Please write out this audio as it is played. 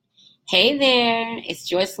Hey there,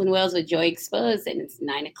 it's Joycelyn Wells with Joy Exposed, and it's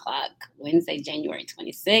 9 o'clock, Wednesday, January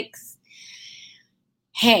 26th.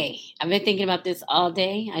 Hey, I've been thinking about this all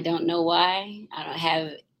day. I don't know why. I don't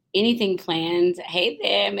have anything planned. Hey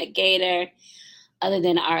there, McGator, other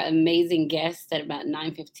than our amazing guest at about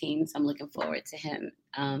 9:15. So I'm looking forward to him.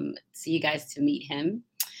 See you guys to meet him.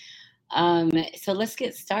 So let's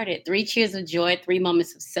get started. Three cheers of joy, three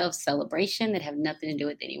moments of self celebration that have nothing to do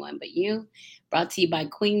with anyone but you. Brought to you by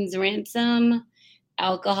Queen's Ransom,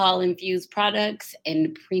 alcohol infused products,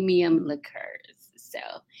 and premium liqueurs. So,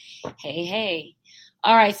 hey, hey.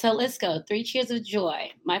 All right, so let's go. Three cheers of joy.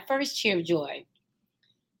 My first cheer of joy.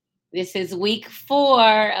 This is week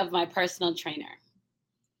 4 of my personal trainer.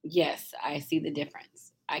 Yes, I see the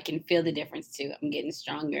difference. I can feel the difference too. I'm getting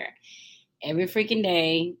stronger every freaking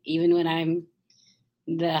day, even when I'm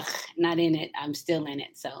not in it, I'm still in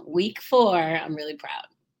it. So week 4, I'm really proud.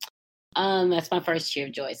 That's my first cheer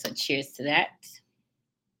of joy. So cheers to that.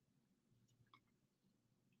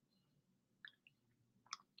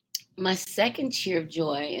 My second cheer of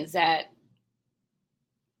joy is that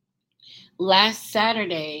last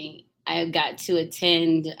Saturday I got to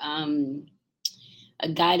attend a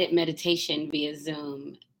guided meditation via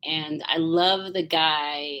Zoom. And I love the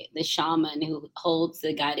guy, the shaman who holds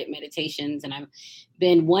the guided meditations. And I've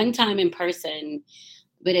been one time in person,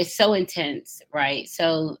 but it's so intense, right?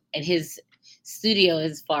 So, and his studio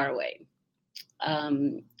is far away.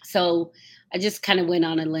 So I just kind of went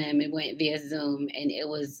on a limb and went via Zoom, and it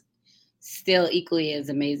was still equally as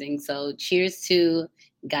amazing. So, cheers to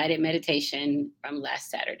guided meditation from last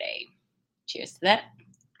Saturday. Cheers to that.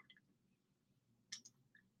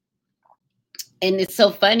 And it's so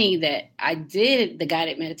funny that I did the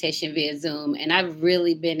guided meditation via Zoom, and I've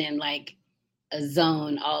really been in like a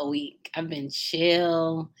zone all week. I've been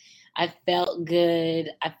chill. I felt good.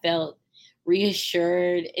 I felt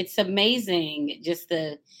reassured. It's amazing just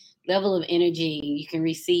the level of energy you can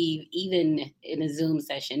receive even in a Zoom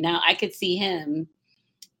session. Now, I could see him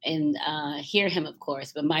and hear him, of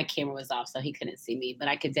course, but my camera was off, so he couldn't see me, but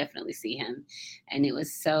I could definitely see him. And it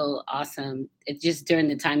was so awesome. It just during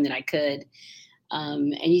the time that I could.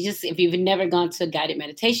 And you just, if you've never gone to a guided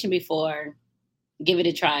meditation before, give it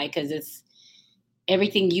a try because it's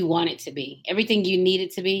everything you want it to be, everything you need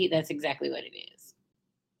it to be. That's exactly what it is.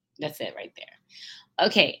 That's it right there.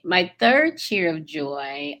 Okay, my third cheer of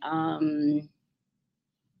joy.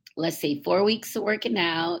 Let's see, 4 weeks of working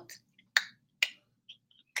out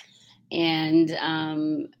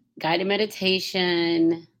and guided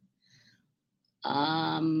meditation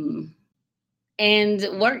and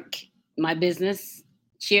work. My business.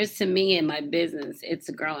 Cheers to me and my business. It's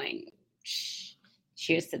growing.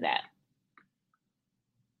 Cheers to that.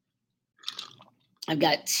 I've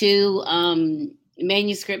got 2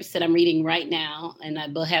 manuscripts that I'm reading right now, and I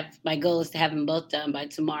will have my goal is to have them both done by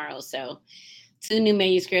tomorrow. So 2 new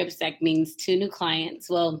manuscripts. That means 2 new clients.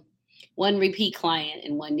 Well, 1 repeat client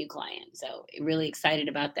and 1 new client. So really excited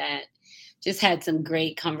about that. Just had some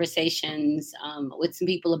great conversations with some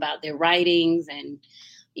people about their writings and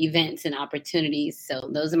events and opportunities. So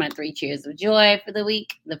those are my 3 cheers of joy for the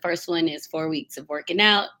week. The first one is 4 weeks of working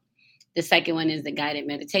out. The second one is the guided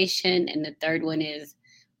meditation. And the third one is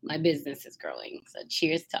my business is growing. So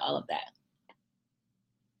cheers to all of that.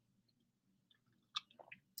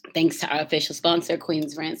 Thanks to our official sponsor,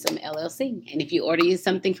 Queen's Ransom LLC. And if you order you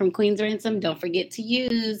something from Queen's Ransom, don't forget to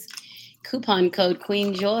use coupon code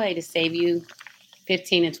QueenJoy to save you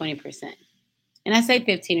 15 and 20%. And I say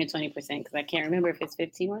 15 or 20% because I can't remember if it's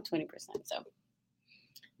 15 or 20%. So,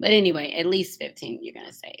 but anyway, at least 15 you're going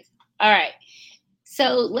to save. All right.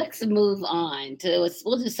 So let's move on to,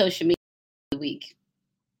 we'll do social media of the week.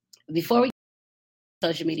 Before we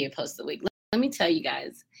social media post of the week, let me tell you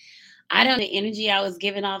guys, I don't know the energy I was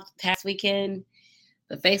giving off past weekend.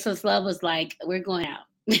 The Faceless Love was like, we're going out.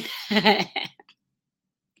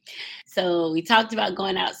 So we talked about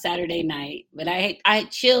going out Saturday night, but I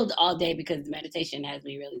chilled all day because the meditation has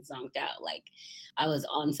me really zonked out. Like I was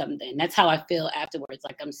on something. That's how I feel afterwards.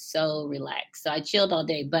 Like I'm so relaxed. So I chilled all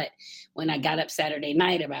day. But when I got up Saturday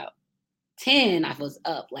night about 10, I was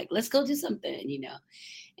up like, let's go do something, you know.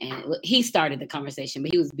 And he started the conversation,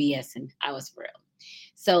 but he was BSing. I was for real.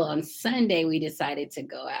 So on Sunday, we decided to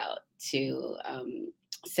go out to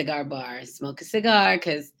cigar bar, smoke a cigar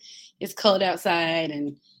because it's cold outside.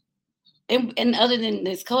 And other than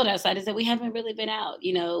it's cold outside, is that we haven't really been out.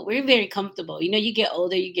 You know, we're very comfortable. You know, you get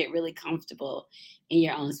older, you get really comfortable in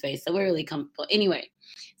your own space. So we're really comfortable. Anyway,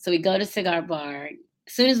 so we go to cigar bar.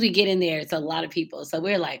 As soon as we get in there, it's a lot of people. So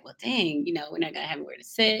we're like, well, dang, you know, we're not going to have anywhere to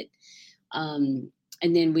sit. And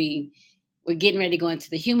then we we're getting ready to go into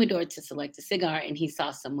the humidor to select a cigar, and he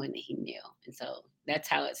saw someone that he knew. And so that's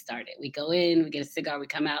how it started. We go in, we get a cigar, we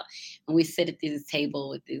come out, and we sit at this table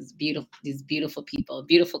with these beautiful people,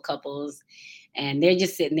 beautiful couples, and they're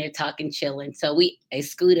just sitting there talking, chilling. So they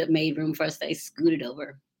scooted, made room for us. They scooted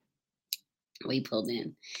over. We pulled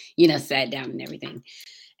in, sat down and everything.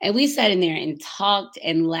 And we sat in there and talked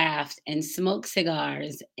and laughed and smoked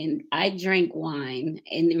cigars. And I drank wine.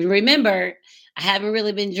 And remember, I haven't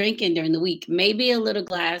really been drinking during the week. Maybe a little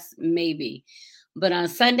glass, maybe. But on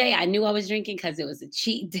Sunday, I knew I was drinking because it was a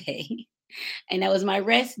cheat day. And that was my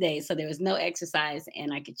rest day. So there was no exercise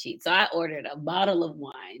and I could cheat. So I ordered a bottle of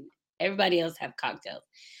wine. Everybody else have cocktails.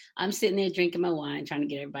 I'm sitting there drinking my wine, trying to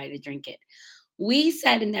get everybody to drink it. We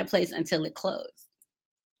sat in that place until it closed.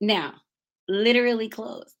 Now, literally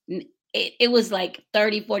closed. It was like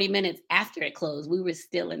 30, 40 minutes after it closed. We were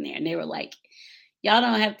still in there. And they were like, y'all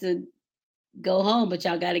don't have to go home, but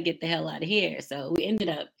y'all got to get the hell out of here. So we ended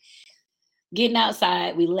up getting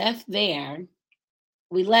outside. We left there.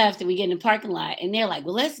 We left and we get in the parking lot. And they're like,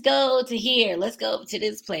 well, let's go to here. Let's go to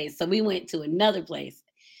this place. So we went to another place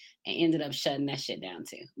and ended up shutting that shit down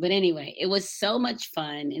too. But anyway, it was so much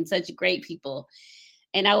fun and such great people.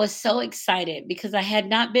 And I was so excited because I had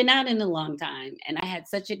not been out in a long time and I had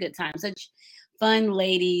such a good time, such fun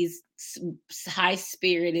ladies, high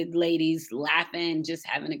spirited ladies laughing, just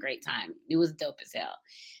having a great time. It was dope as hell.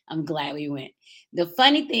 I'm glad we went. The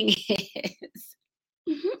funny thing is,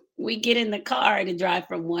 we get in the car to drive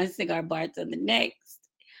from one cigar bar to the next.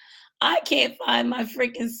 I can't find my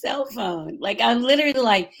freaking cell phone. Like, I'm literally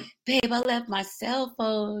like, babe, I left my cell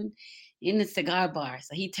phone in the cigar bar.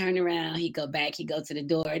 So he turned around, he go back, he go to the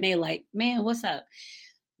door, and they're like, man, what's up?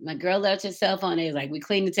 My girl left her cell phone. They're like, we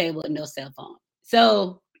cleaned the table and no cell phone.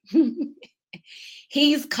 So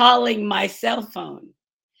he's calling my cell phone.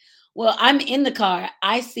 Well, I'm in the car.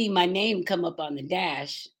 I see my name come up on the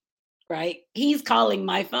dash, right? He's calling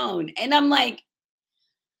my phone. And I'm like,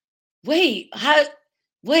 wait, how?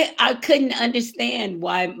 What? I couldn't understand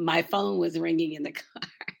why my phone was ringing in the car.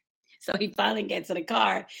 So he finally gets to the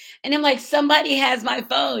car, and I'm like, somebody has my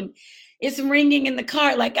phone. It's ringing in the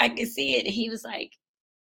car, like I can see it. And he was like,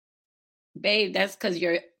 babe, that's because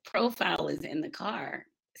your profile is in the car.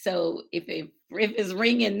 So if it's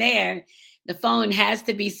ringing there, the phone has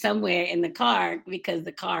to be somewhere in the car because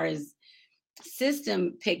the car's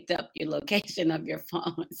system picked up your location of your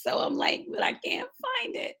phone. So I'm like, but I can't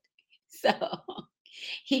find it. So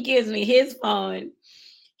he gives me his phone.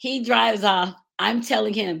 He drives off. I'm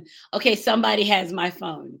telling him, okay, somebody has my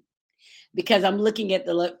phone because I'm looking at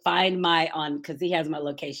the Find My on because he has my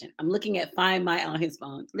location. I'm looking at Find My on his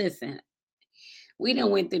phone. Listen, we done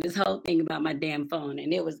went through this whole thing about my damn phone,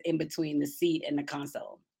 and it was in between the seat and the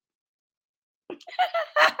console.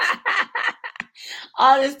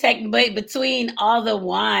 All this tech, but between all the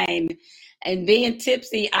wine and being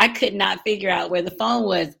tipsy, I could not figure out where the phone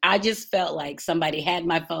was. I just felt like somebody had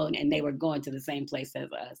my phone and they were going to the same place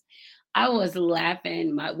as us. I was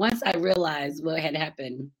laughing. Once I realized what had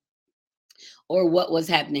happened or what was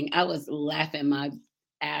happening, I was laughing my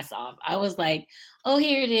ass off. I was like, "Oh,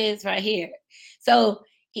 here it is, right here." So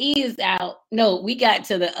he is out. No, we got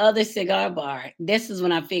to the other cigar bar. This is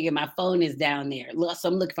when I figured my phone is down there. Look, so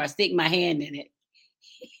I'm looking for. I stick my hand in it.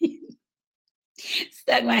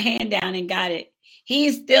 Stuck my hand down and got it.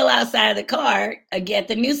 He's still outside of the car at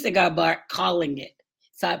the new cigar bar calling it.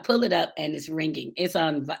 So I pull it up and it's ringing. It's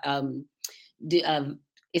on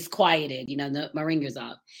it's quieted, my ringer's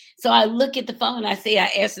off. So I look at the phone, I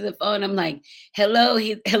answer the phone, I'm like, hello,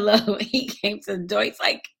 hello. He came to the door. He's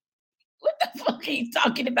like, what the fuck are you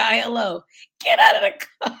talking about? Hello. Get out of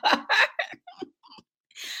the car.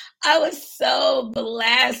 I was so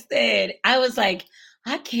blasted. I was like,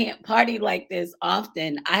 I can't party like this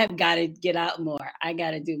often. I have got to get out more. I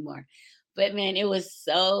got to do more. But man, it was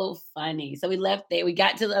so funny. So we left there. We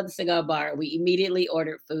got to the other cigar bar. We immediately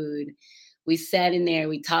ordered food. We sat in there.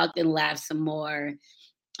 We talked and laughed some more.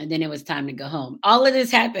 And then it was time to go home. All of this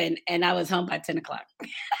happened, and I was home by 10 o'clock.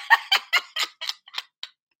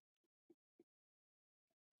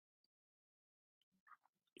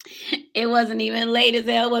 It wasn't even late as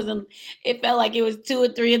hell. It felt like it was 2 or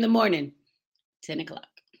 3 in the morning. 10 o'clock.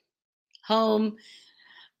 Home,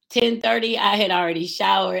 10:30. I had already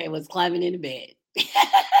showered and was climbing into bed.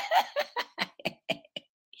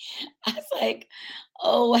 I was like,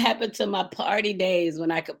 oh, what happened to my party days when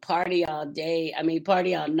I could party all day? I mean,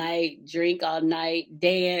 party all night, drink all night,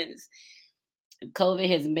 dance. COVID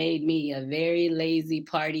has made me a very lazy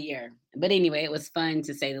partier. But anyway, it was fun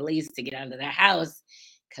to say the least to get out of the house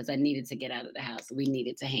because I needed to get out of the house. We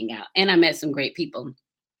needed to hang out. And I met some great people.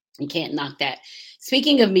 You can't knock that.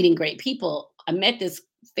 Speaking of meeting great people, I met this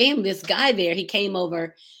guy there. He came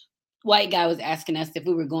over. White guy was asking us if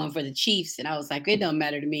we were going for the Chiefs, and I was like, it don't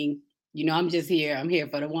matter to me. I'm just here. I'm here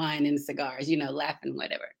for the wine and the cigars. Laughing,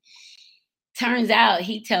 whatever. Turns out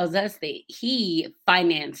he tells us that he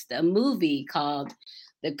financed a movie called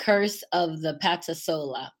The Curse of the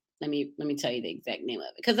Patasola. Let me tell you the exact name of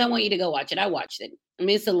it because I want you to go watch it. I watched it. I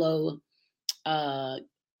mean, it's a uh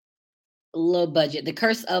low budget. The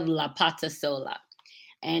Curse of La Patasola.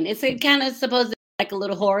 And it's a kind of supposed to be like a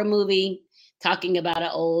little horror movie talking about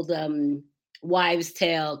an old wives'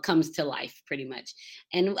 tale comes to life, pretty much.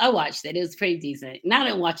 And I watched it. It was pretty decent. And I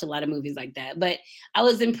didn't watch a lot of movies like that, but I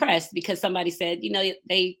was impressed because somebody said,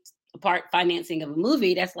 they part financing of a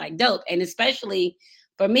movie. That's like dope. And especially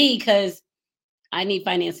for me, because I need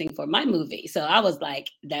financing for my movie. So I was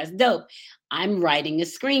like, that's dope. I'm writing a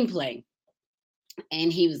screenplay.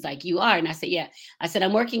 And he was like, you are? And I said, yeah. I said,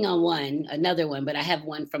 I'm working on another one, but I have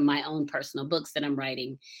one from my own personal books that I'm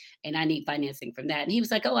writing and I need financing from that. And he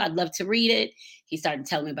was like, oh, I'd love to read it. He started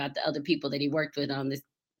telling me about the other people that he worked with on this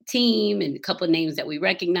team and a couple of names that we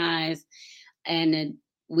recognize. And then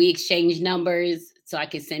we exchanged numbers so I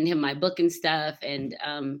could send him my book and stuff. And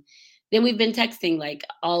then we've been texting like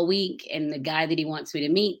all week. And the guy that he wants me to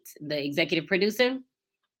meet, the executive producer,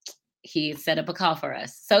 he set up a call for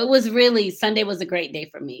us. So it was really, Sunday was a great day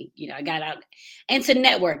for me. I got out and to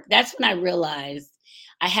network. That's when I realized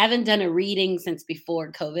I haven't done a reading since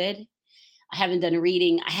before COVID. I haven't done a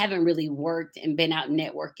reading. I haven't really worked and been out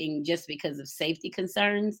networking just because of safety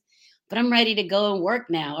concerns. But I'm ready to go and work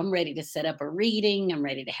now. I'm ready to set up a reading. I'm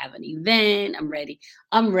ready to have an event. I'm ready.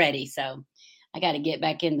 I'm ready. So I got to get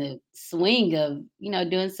back in the swing of,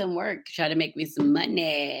 doing some work, try to make me some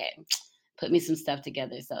money, put me some stuff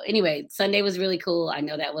together. So anyway, Sunday was really cool. I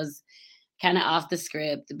know that was kind of off the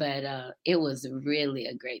script, but it was really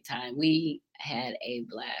a great time. We had a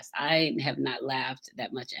blast. I have not laughed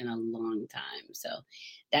that much in a long time. So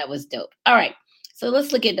that was dope. All right. So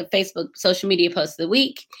let's look at the Facebook social media post of the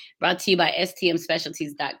week, brought to you by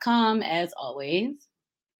stmspecialties.com, as always.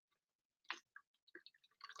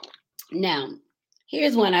 Now,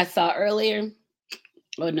 here's one I saw earlier.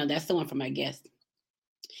 Oh, no, that's the one from my guest.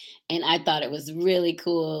 And I thought it was really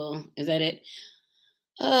cool. Is that it?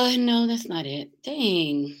 No, that's not it.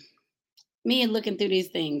 Dang. Me and looking through these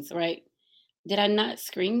things, right? Did I not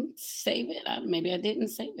screen save it? Maybe I didn't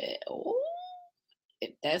save it. Oh,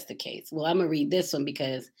 if that's the case. Well, I'm gonna read this one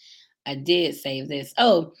because I did save this.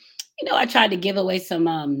 Oh, I tried to give away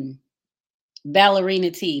some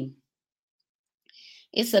ballerina tea.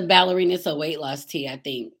 It's a weight loss tea, I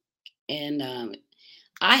think. And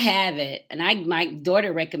I have it, and my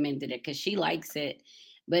daughter recommended it because she likes it,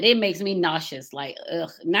 but it makes me nauseous. Like,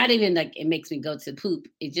 ugh, not even like it makes me go to poop.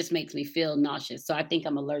 It just makes me feel nauseous. So I think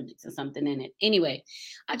I'm allergic to something in it. Anyway,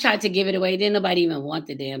 I tried to give it away. Didn't nobody even want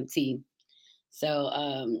the damn tea. So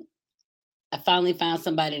I finally found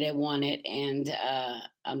somebody that wanted, and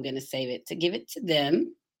I'm gonna save it to give it to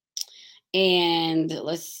them. And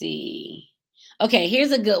let's see. Okay,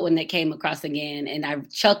 here's a good one that came across again, and I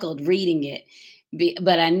chuckled reading it.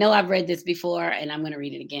 But I know I've read this before, and I'm going to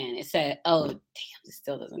read it again. It said, "Oh, damn, it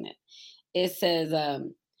still doesn't it." It says,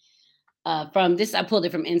 "From this, I pulled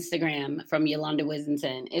it from Instagram from Yolanda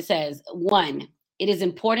Wisington. It says, one, it is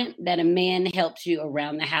important that a man helps you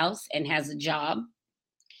around the house and has a job.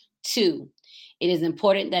 Two, it is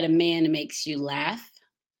important that a man makes you laugh.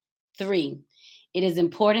 Three, it is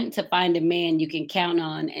important to find a man you can count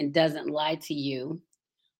on and doesn't lie to you.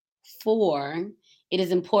 Four, it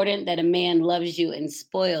is important that a man loves you and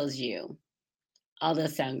spoils you." All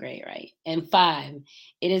those sound great, right? And five,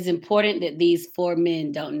 it is important that these four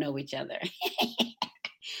men don't know each other.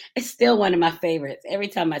 It's still one of my favorites. Every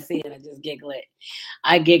time I see it, I just giggle it.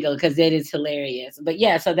 I giggle because it is hilarious. But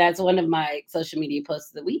yeah, so that's one of my social media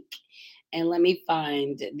posts of the week. And let me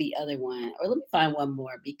find the other one, or let me find one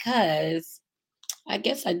more because I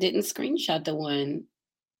guess I didn't screenshot the one.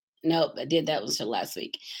 Nope, I did that one for last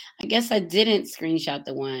week. I guess I didn't screenshot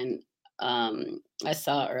the one I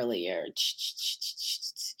saw earlier.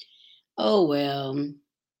 Oh well.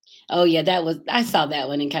 Oh yeah, I saw that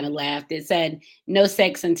one and kind of laughed. It said no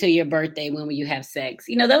sex until your birthday. When will you have sex?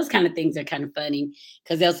 Those kind of things are kind of funny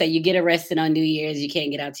because they'll say you get arrested on New Year's, you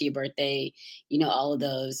can't get out to your birthday, all of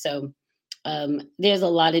those. So there's a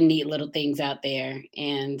lot of neat little things out there.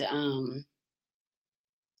 And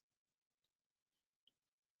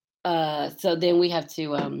so then we have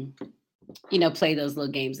to play those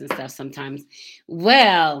little games and stuff sometimes.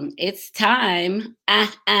 Well, it's time.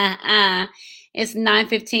 It's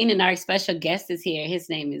 9:15 and our special guest is here. His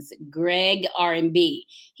name is Greg R&B.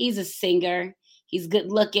 He's a singer. He's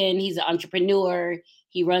good looking. He's an entrepreneur.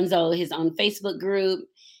 He runs his own Facebook group.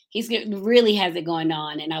 Really has it going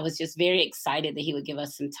on. And I was just very excited that he would give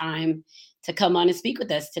us some time to come on and speak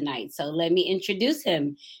with us tonight. So let me introduce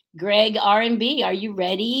him. Greg R&B, are you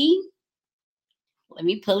ready? Let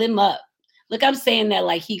me pull him up. Look, I'm saying that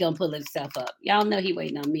like he gonna pull himself up. Y'all know he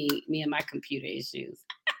waiting on me and my computer issues.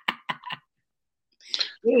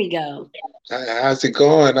 Here we go. How's it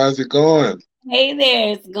going? How's it going? Hey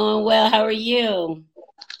there, it's going well. How are you?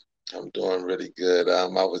 I'm doing really good. I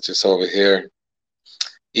was just over here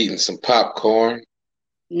eating some popcorn,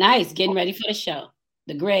 Nice, getting ready for the show,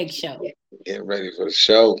 the Greg show. getting ready for the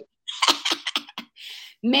show.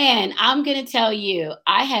 Man, I'm going to tell you,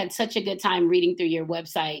 I had such a good time reading through your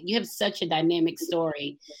website. You have such a dynamic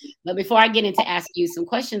story. But before I get into asking you some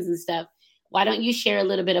questions and stuff, why don't you share a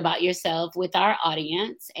little bit about yourself with our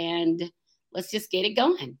audience and let's just get it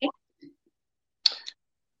going.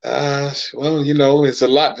 Well, it's a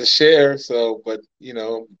lot to share. So, but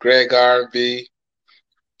Greg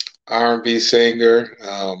R&B singer.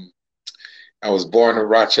 I was born in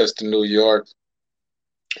Rochester, New York,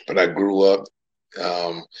 but I grew up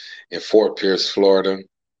in Fort Pierce, Florida,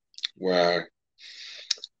 where I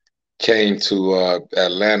came to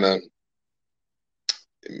Atlanta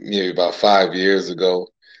maybe about 5 years ago,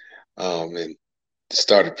 and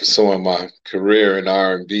started pursuing my career in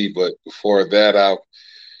R&B. But before that, I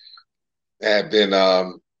had been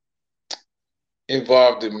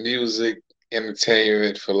involved in music,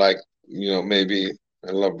 entertainment for maybe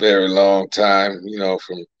very long time,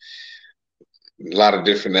 from a lot of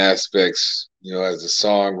different aspects, as a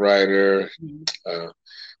songwriter, a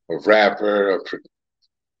rapper,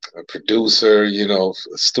 a producer, a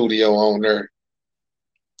studio owner.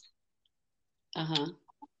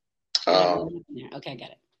 Okay,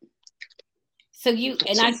 got it. So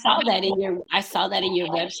I saw that in your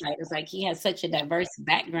website. It's like he has such a diverse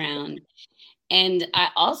background. And I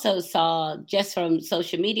also saw just from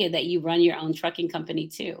social media that you run your own trucking company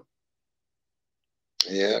too.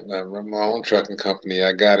 Yeah, I run my own trucking company.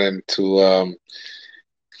 I got into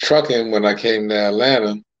trucking when I came to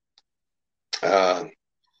Atlanta. And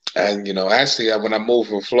actually, when I moved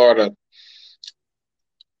from Florida,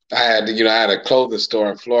 I had a clothing store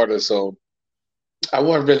in Florida, so I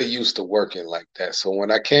wasn't really used to working like that. So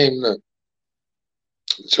when I came to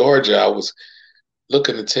Georgia, I was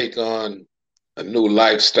looking to take on a new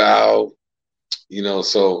lifestyle,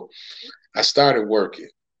 so I started working.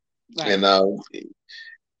 Right. And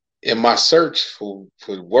in my search for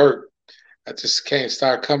work, I just can't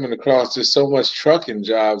start coming across just so much trucking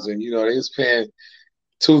jobs, and they was paying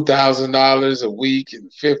 $2,000 a week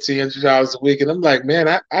and $1,500 a week, and I'm like, man,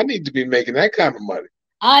 I need to be making that kind of money.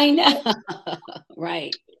 I know,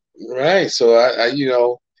 right. Right. So I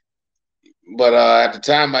but at the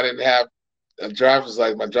time I didn't have a driver's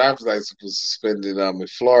license. My driver's license was suspended in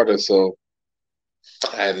Florida, so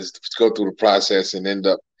I had to go through the process and end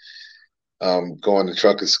up going to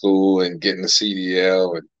trucking school and getting the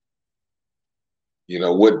CDL, and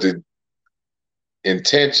with the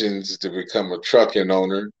intentions to become a trucking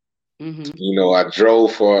owner. I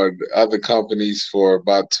drove for other companies for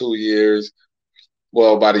about 2 years.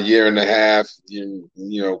 Well, about a year and a half,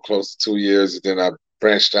 close to 2 years. And then I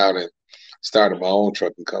branched out and started my own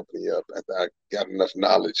trucking company up. I got enough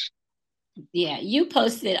knowledge. Yeah, you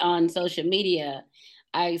posted on social media.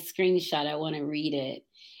 I screenshot. I want to read it.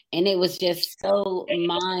 And it was just so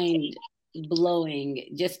mind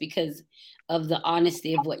blowing just because of the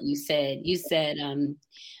honesty of what you said. You said,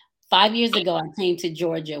 5 years ago, I came to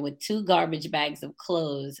Georgia with 2 garbage bags of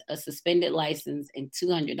clothes, a suspended license, and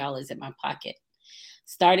 $200 in my pocket.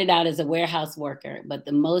 Started out as a warehouse worker, but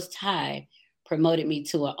the Most High promoted me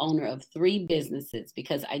to an owner of 3 businesses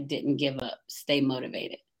because I didn't give up, stay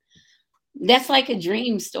motivated. That's like a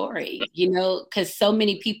dream story, because so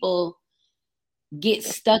many people get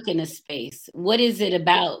stuck in a space. What is it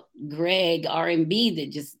about Greg R&B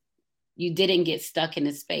that just you didn't get stuck in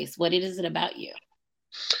a space? What is it about you?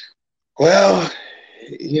 Well,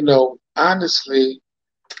 honestly,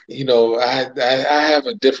 I have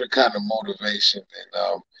a different kind of motivation,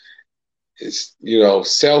 and it's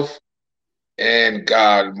self and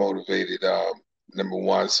God motivated. Number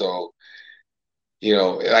one, so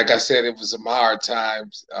like I said, it was some hard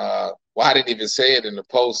times. Well, I didn't even say it in the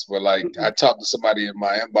post, but I talked to somebody in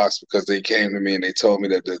my inbox because they came to me and they told me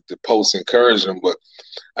that the post encouraged them. But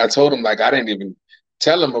I told them I didn't even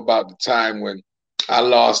tell them about the time when I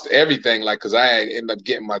lost everything. Because I had ended up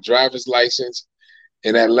getting my driver's license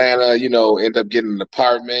in Atlanta. Ended up getting an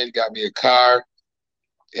apartment, got me a car,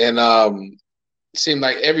 and seemed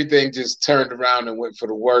like everything just turned around and went for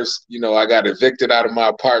the worst. I got evicted out of my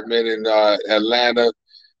apartment in Atlanta.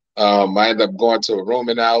 I ended up going to a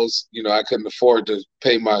rooming house. I couldn't afford to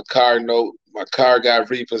pay my car note. My car got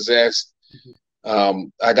repossessed.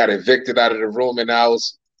 I got evicted out of the rooming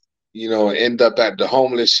house. End up at the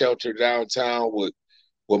homeless shelter downtown with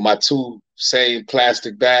my two same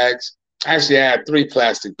plastic bags. Actually, I had three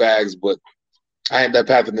plastic bags, but I ended up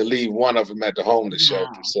having to leave one of them at the homeless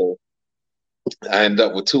shelter. So I ended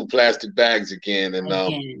up with two plastic bags again. And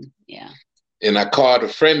yeah. And I called a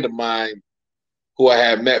friend of mine who I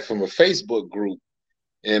had met from a Facebook group,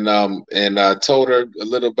 and told her a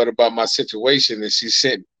little bit about my situation, and she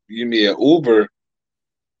sent me an Uber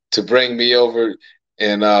to bring me over,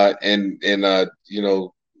 and lo and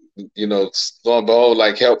behold,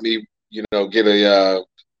 like help me, get a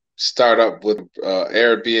start up with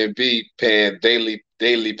Airbnb paying daily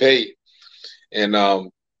pay, and I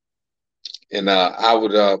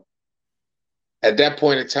would at that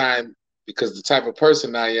point in time, because the type of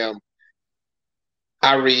person I am,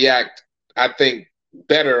 I react, I think,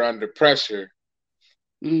 better under pressure.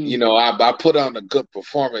 I put on a good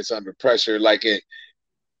performance under pressure,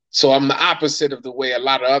 so I'm the opposite of the way a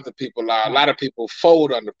lot of other people are. A lot of people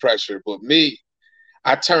fold under pressure, but me,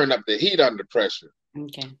 I turn up the heat under pressure.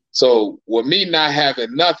 Okay. So with me not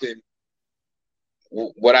having nothing,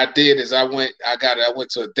 what I did is I went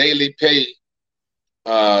to a daily pay,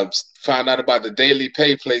 found out about the daily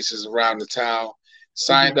pay places around the town,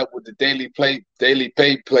 signed up with the daily pay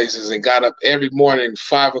places, and got up every morning,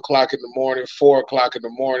 5 o'clock in the morning, 4 o'clock in the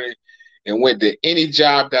morning, and went to any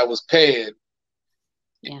job that was paying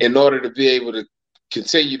in order to be able to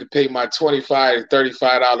continue to pay my $25 to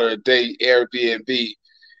 $35 a day Airbnb.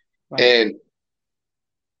 Right. And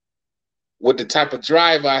with the type of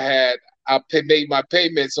drive I had, I made my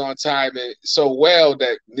payments on time and so well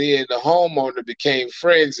that me and the homeowner became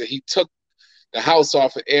friends, and he took the house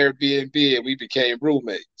off of Airbnb and we became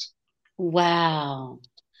roommates. Wow.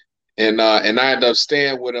 And I ended up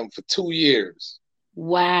staying with him for 2 years.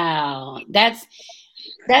 Wow. That's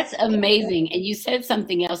amazing. And you said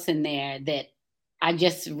something else in there that I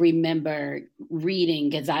just remember reading,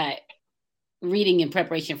 because reading in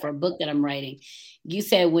preparation for a book that I'm writing. You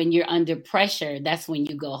said when you're under pressure, that's when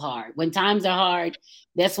you go hard. When times are hard,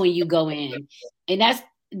 that's when you go in. And that's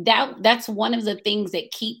one of the things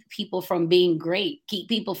that keep people from being great, keep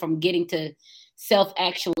people from getting to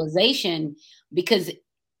self-actualization, because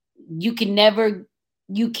you can't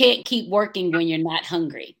keep working when you're not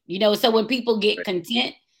hungry. So when people get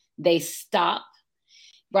content, they stop.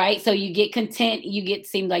 Right? So you get content,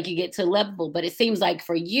 seems like you get to a level, but it seems like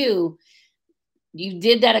for you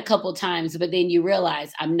did that a couple times, but then you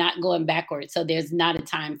realize I'm not going backwards. So there's not a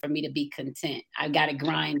time for me to be content. I've got to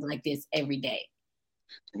grind like this every day.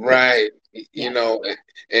 Right. Yeah.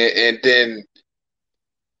 And then,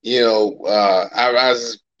 I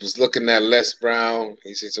was looking at Les Brown.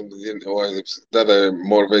 He said something, or another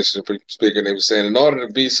motivational speaker, and they were saying, in order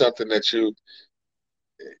to be something that you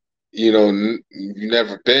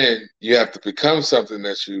never been, you have to become something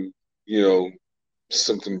that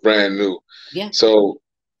something brand new. Yeah. So,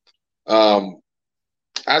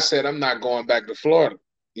 I said, I'm not going back to Florida,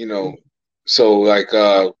 So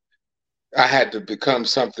I had to become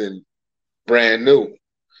something brand new.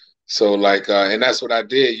 So and that's what I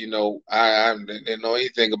did. I didn't know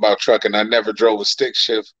anything about trucking. I never drove a stick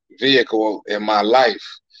shift vehicle in my life.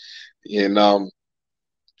 And I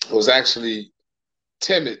was actually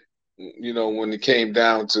timid, when it came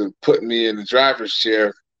down to putting me in the driver's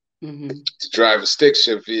chair to drive a stick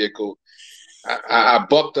shift vehicle. I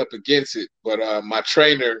bucked up against it, but my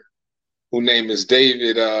trainer, whose name is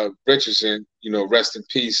David Richardson, rest in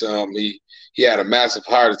peace. He had a massive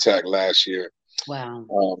heart attack last year.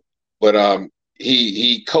 Wow. But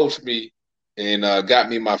he coached me and got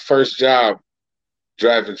me my first job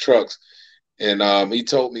driving trucks. And he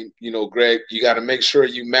told me, Greg, you got to make sure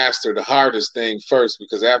you master the hardest thing first,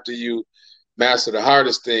 because after you master the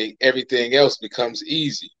hardest thing, everything else becomes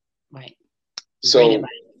easy. Right. So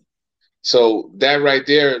that right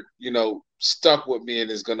there, stuck with me and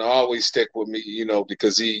is going to always stick with me,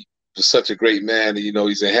 because he was such a great man. And,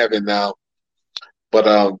 he's in heaven now. But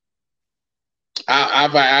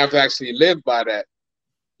I've actually lived by that.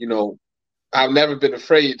 I've never been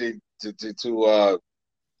afraid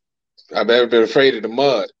I've never been afraid of the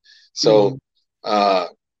mud. So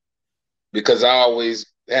because I always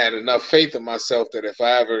had enough faith in myself that if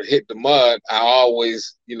I ever hit the mud, I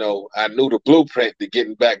always, I knew the blueprint to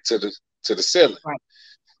getting back to the ceiling.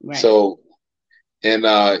 Right. So, and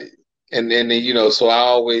then, so I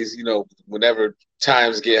always, whenever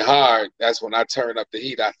times get hard, that's when I turn up the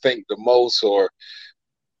heat. I think the most,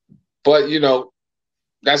 but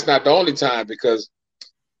that's not the only time, because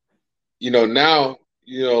now,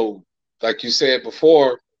 like you said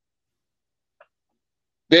before,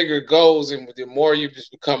 bigger goals, and the more you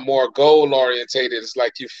just become more goal orientated, it's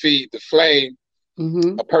like you feed the flame.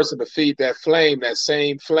 A person to feed that flame, that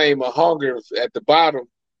same flame of hunger at the bottom.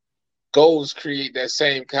 Goals create that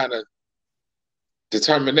same kind of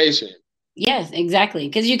determination. Yes, exactly.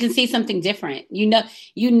 Because you can see something different.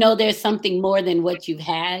 There's something more than what you've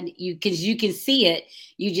had. Because you can see it.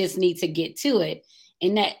 You just need to get to it.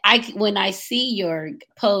 And when I see your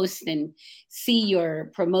posts and see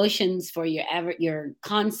your promotions for your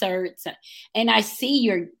concerts, and I see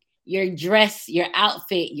your dress, your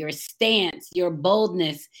outfit, your stance, your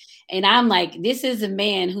boldness, and I'm like, this is a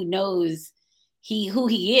man who knows who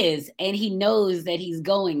he is, and he knows that he's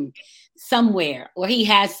going somewhere, or he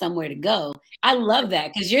has somewhere to go. I love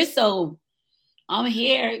that, because I'm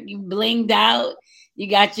here, you blinged out, you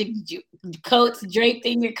got your coats draped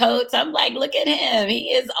in your coats. I'm like, look at him,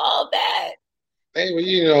 he is all that. Hey,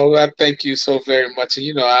 well, I thank you so very much,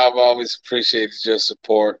 and I've always appreciated your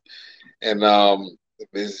support, and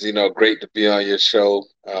it's great to be on your show,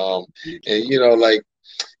 and like,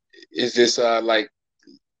 is this like,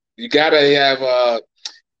 you gotta have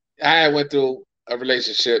I went through a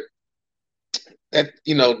relationship that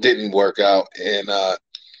didn't work out, and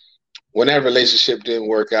when that relationship didn't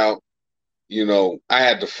work out, I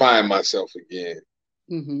had to find myself again.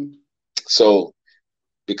 So,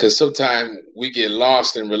 because sometimes we get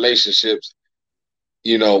lost in relationships,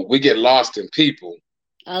 we get lost in people.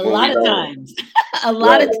 A lot of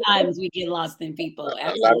times we get lost in people.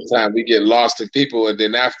 Absolutely. A lot of times we get lost in people, and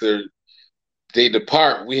then after they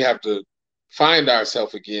depart, we have to find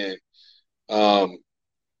ourselves again.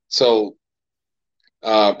 So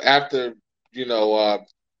after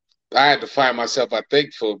I had to find myself, I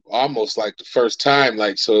think, for almost like the first time.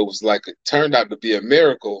 Like, so it was like, it turned out to be a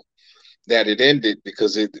miracle that it ended,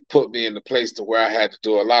 because it put me in the place to where I had to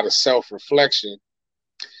do a lot of self-reflection.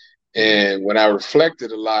 And when I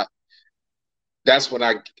reflected a lot, that's when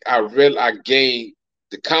I gained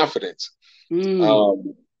the confidence.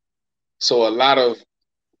 So a lot of,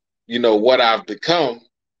 what I've become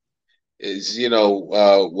is,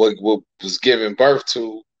 what was given birth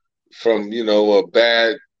to from, a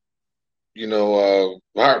bad,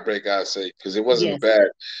 heartbreak, I say, because it wasn't a bad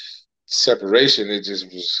separation. It just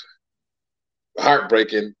was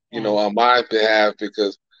heartbreaking, on my behalf,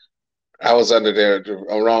 because I was under the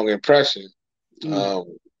wrong impression, in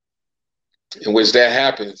which that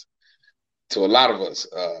happens to a lot of us.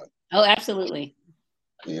 Oh, absolutely.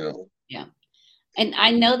 Yeah. And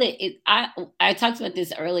I know that I talked about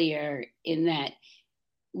this earlier, in that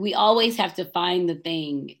we always have to find the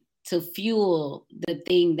thing to fuel the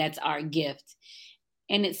thing that's our gift.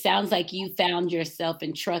 And it sounds like you found yourself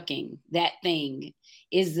in trucking. That thing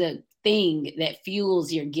is the thing that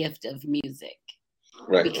fuels your gift of music.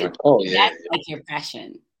 Right. Because that's like your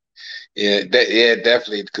passion. Yeah,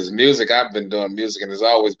 definitely. Because I've been doing music, and it's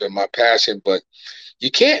always been my passion. But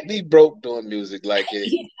you can't be broke doing music, like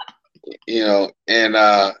it, and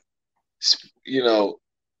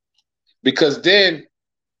because then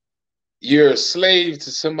you're a slave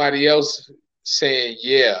to somebody else saying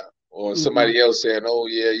yeah, or somebody else saying, oh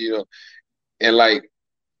yeah, and like,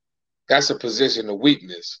 that's a position of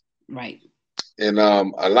weakness. Right. And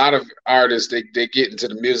a lot of artists, they get into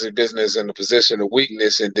the music business in a position of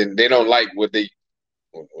weakness, and then they don't like what they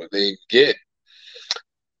get.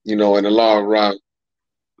 In the long run,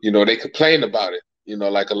 they complain about it.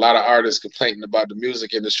 Like a lot of artists complaining about the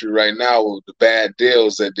music industry right now with the bad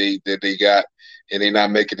deals that they got, and they're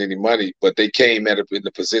not making any money. But they came in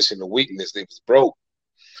the position of weakness. They was broke,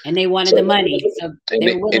 and they wanted the money, so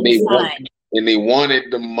they were willing to sign. And they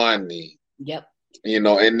wanted the money. Yep. And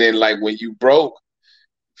then, like, when you broke,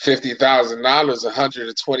 $50,000,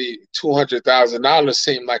 $120,000, $200,000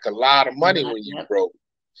 seemed like a lot of money when you broke.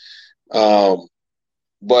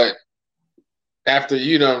 But after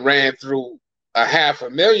you done ran through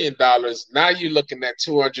 $500,000, now you're looking at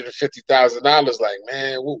 $250,000. Like,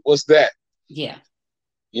 man, what's that? Yeah.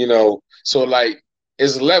 So like,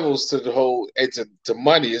 it's levels to the whole. It's to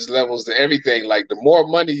money. It's levels to everything. Like, the more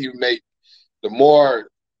money you make, the more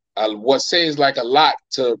what seems like a lot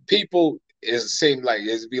to people seem like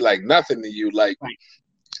it's be like nothing to you. Like,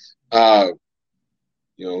 right.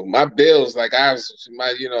 My bills, like, a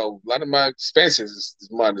lot of my expenses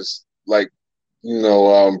this month is like,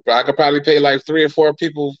 I could probably pay like 3 or 4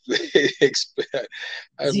 people rent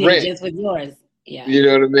just with yours. Yeah. You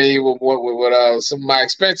know what I mean? With some of my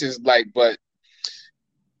expenses, like, but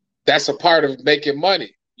that's a part of making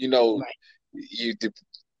money. Right. You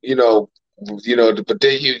you know but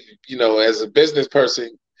then as a business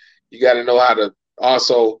person, you got to know how to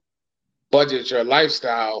also budget your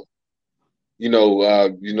lifestyle.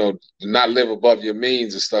 Not live above your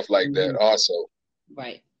means and stuff like that. Mhm. Also,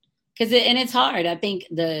 Right. And it's hard. I think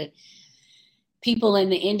the people in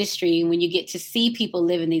the industry, when you get to see people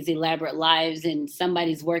living these elaborate lives and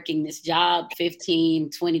somebody's working this job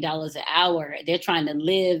 $15-20 an hour, they're trying to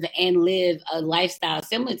live a lifestyle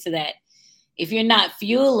similar to that. If you're not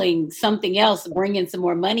fueling something else, bringing some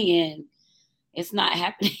more money in, it's not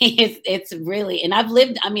happening. It's really, and I've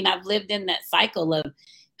lived in that cycle of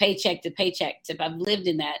paycheck to paycheck. I've lived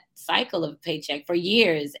in that cycle of paycheck for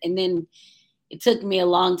years, and then it took me a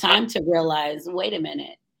long time to realize, wait a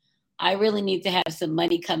minute, I really need to have some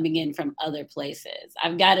money coming in from other places.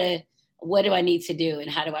 What do I need to do and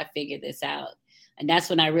how do I figure this out? And that's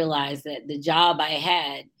when I realized that the job I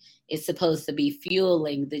had is supposed to be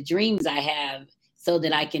fueling the dreams I have so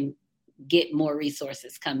that I can get more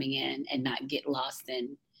resources coming in and not get lost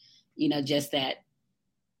in, just that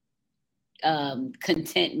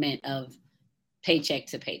contentment of paycheck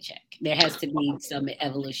to paycheck. There has to be some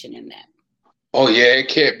evolution in that. oh yeah, it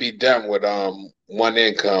can't be done with one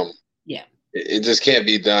income. Yeah. It just can't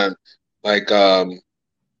be done. Like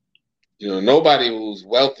nobody who's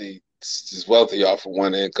wealthy is wealthy off of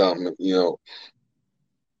one income.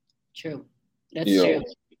 True. That's You true. know,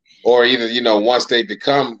 or either once they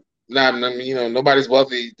become not, nobody's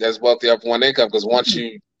wealthy that's wealthy off one income, because once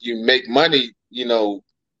you make money,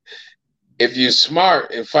 if you're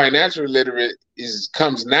smart and financially literate, is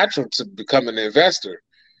comes natural to become an investor.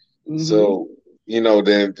 Mm-hmm. So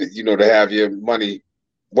then to have your money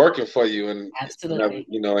working for you and Absolutely.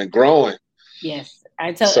 and growing. Yes.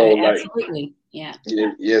 So like Absolutely. Yeah.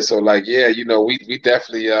 yeah, so like yeah, we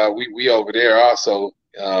definitely we over there also.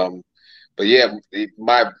 But yeah,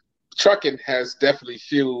 my trucking has definitely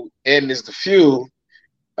fueled and is the fuel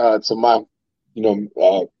to my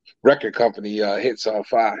record company, Hits on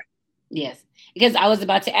Fire. Yes. Because I was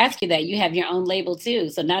about to ask you that. You have your own label too.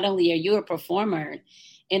 So not only are you a performer,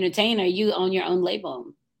 entertainer, you own your own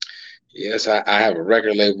label. Yes, I have a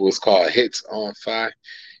record label. It's called Hits on Fire,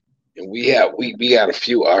 and we got a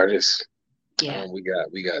few artists. Yeah. We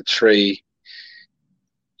got Trey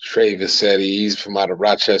Vassetti. He's from out of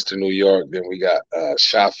Rochester, New York. Then we got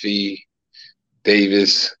Shafi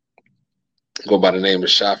Davis. Go by the name of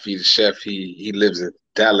Shafi the Chef. He lives in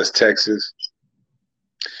Dallas, Texas.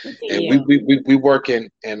 Look at And you. we working,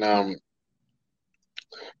 and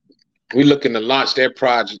we looking to launch their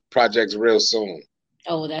projects real soon.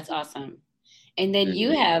 Oh, that's awesome. And then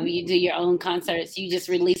Mhm. you do your own concerts. You just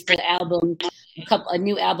released a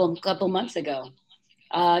new album a couple months ago.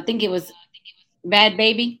 I think it was Bad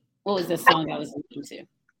Baby. What was the song I was listening to?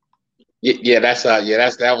 Yeah,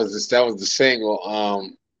 that was the single.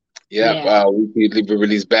 Yep, Yeah. we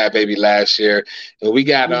released Bad Baby last year, and we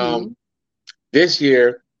got Hmm. this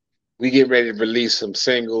year we get ready to release some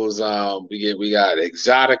singles. We got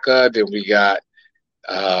Exotica, then we got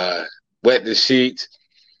uh Wet the Sheets,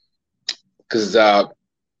 because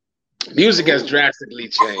music has Ooh. drastically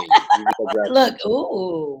changed. Look.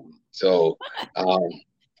 Ooh. So um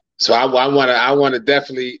so I wanna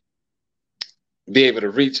definitely be able to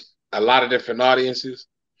reach a lot of different audiences.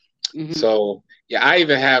 Hmm. So yeah, I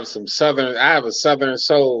have a some Southern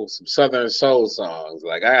soul songs.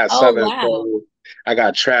 Like I got Oh Southern wow. soul, I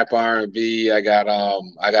got trap R&B, I got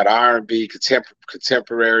R&B,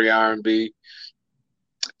 contemporary R&B.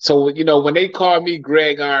 So when they call me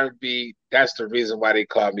Greg R&B, that's the reason why they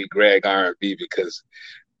call me Greg R&B, because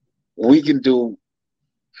we can do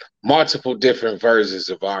multiple different versions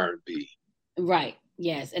of R&B. Right.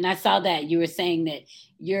 Yes. And I saw that you were saying that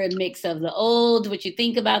you're a mix of the old, what you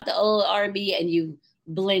think about the old R&B, and you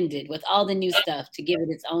blended with all the new stuff to give it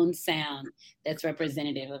its own sound that's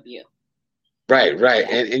representative of you. Right, right.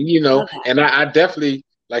 Yeah. And Love that. and I definitely,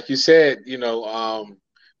 like you said,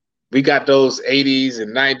 we got those 80s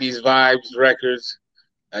and 90s vibes records,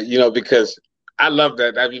 because I love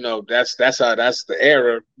that. That's the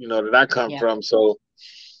era, that I come Yeah. from. So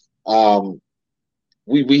um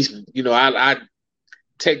we I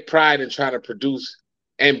take pride in trying to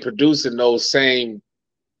producing those same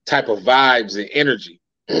type of vibes and energy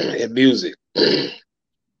in music.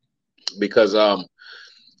 Because and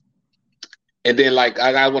then like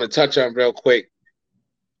I want to touch on real quick,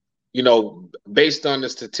 based on the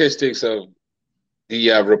statistics of the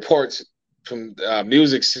reports from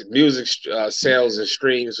music sales and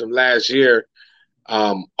streams from last year,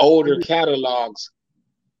 older Mhm. catalogs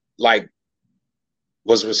like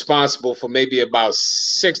was responsible for maybe about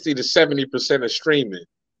 60 to 70% of streaming.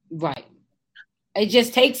 It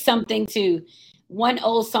just takes something to one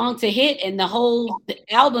old song to hit, and the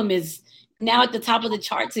album is now at the top of the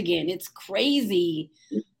charts again. It's crazy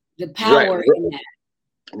the Right, power in that.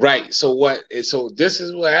 right. So this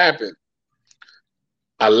is what happened.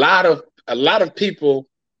 A lot of people,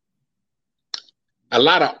 a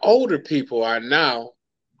lot of older people are now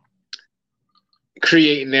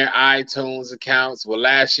creating their iTunes accounts. Well,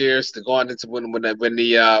 last year, it's going into when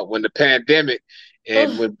the pandemic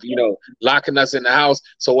and Ugh. when locking us in the house.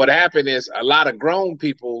 So what happened is a lot of grown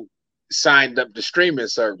people signed up to streaming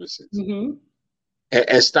services Hmm.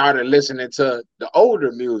 and started listening to the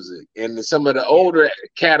older music and some of the Yeah. older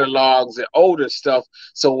catalogs and older stuff.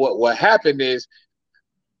 So what happened is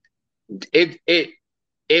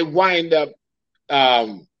it wind up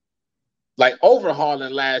um like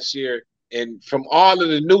overhauling last year, and from all of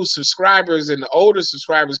the new subscribers and the older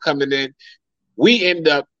subscribers coming in, we end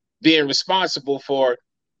up being responsible for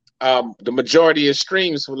the majority of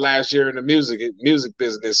streams from last year in the music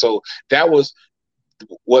business. So that was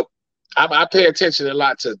what I pay attention a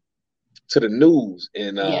lot to the news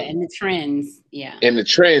Yeah, and the trends. Yeah. and the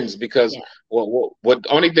trends, because Yeah. what the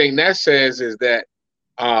only thing that says is that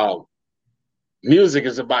um, music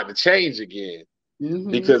is about to change again,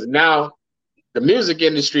 Hmm. because now the music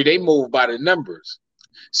industry, they move by the numbers.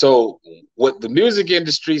 So what the music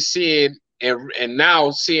industry seeing and now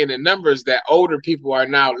seeing the numbers that older people are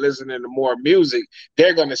now listening to more music,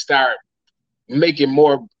 they're going to start making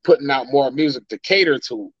more, putting out more music to cater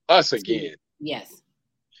to us again. Yes.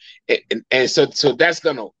 And so that's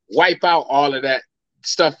going to wipe out all of that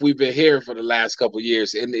stuff we've been hearing for the last couple of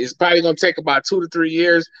years. And it's probably going to take about 2 to 3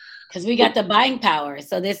 years. Because we got the buying power.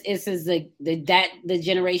 So this is the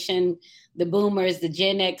generation, the boomers, the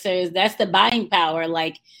Gen Xers. That's the buying power.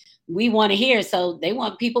 Like we want to hear. So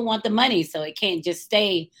people want the money. So it can't just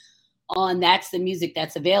stay on that's the music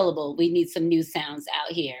that's available. We need some new sounds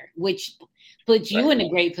out here, which puts you Right, in a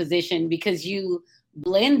great position because you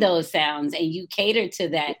blend those sounds and you cater to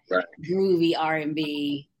that right. groovy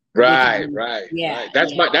R&B with Right, right, yeah, right.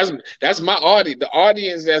 That's yeah, my audience. The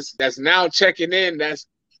audience that's now checking in.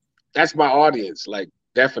 That's my audience. Like,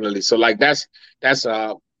 definitely. So like that's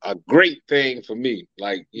a great thing for me.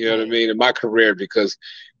 Like, you know what I right. mean, in my career, because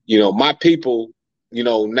my people,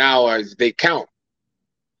 now they count,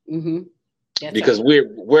 Hmm. That's because right.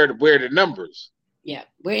 we're the numbers. Yeah,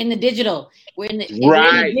 we're in the digital. We're in the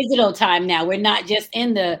Right, digital time now. We're not just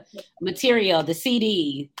in the material, the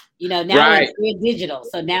CD. Now right. we're digital.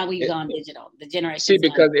 So now we've gone digital. The See, generation's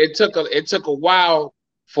gone. because it took a while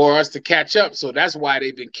for us to catch up, so that's why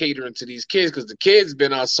they've been catering to these kids, because the kids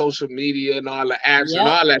been on social media and all the apps and Yep.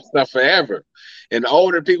 all that stuff forever, and the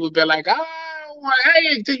older people been like, oh,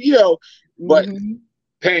 hey, but Hmm.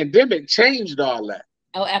 pandemic changed all that,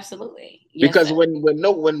 Oh, absolutely. Yes, because sir.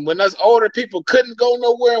 when us older people couldn't go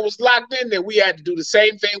nowhere and was locked in there, we had to do the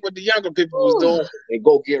same thing what the younger people was Whew. doing and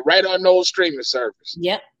go get right on those streaming service.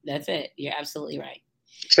 Yep, that's it. You're absolutely right.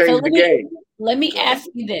 So Change the game. let me Go ahead. ask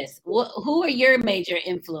you this: who are your major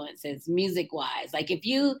influences, music wise? Like,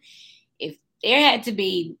 if there had to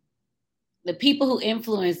be the people who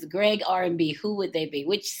influenced Greg R&B, who would they be?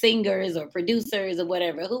 Which singers or producers or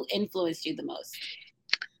whatever? Who influenced you the most?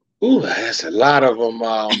 Ooh, that's a lot of them.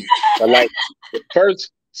 But like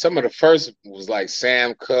some of the first was like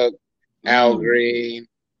Sam Cooke, Al Mm, Green,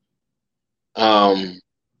 um,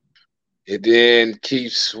 and then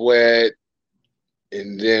Keith Sweat,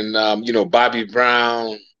 and then Bobby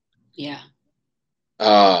Brown. yeah.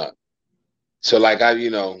 Uh, so like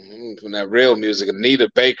from that real music, Anita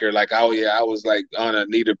Baker. Like, oh yeah, I was like on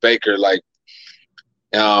Anita Baker. Like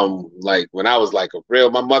when I was like a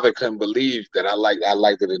real, my mother couldn't believe that I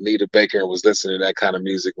liked Anita Baker and was listening to that kind of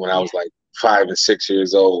music when I Yeah. was like 5 and 6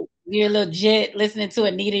 years old. You're legit listening to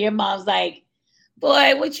Anita. Your mom's like,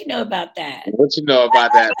 boy, what you know about that? What you know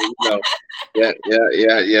about that? But, yeah, yeah,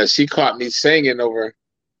 yeah, yeah. She caught me singing over.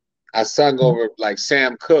 I sung over like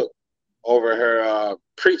Sam Cooke over her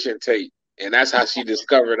preaching tape, and that's how she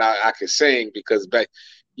discovered I could sing, because back,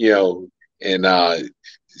 you know, and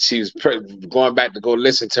she was going back to go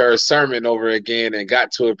listen to her sermon over again, and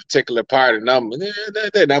got to a particular part, and I'm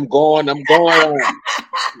going on,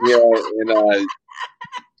 and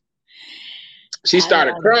she I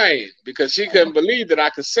started love it. crying because she couldn't believe that I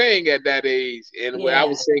could sing at that age, and when I Yeah.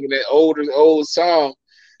 was singing that old song.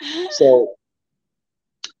 So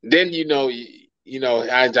then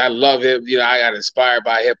I love hip. I got inspired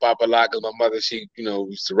by hip hop a lot because my mother, she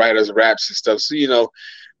used to write us raps and stuff. So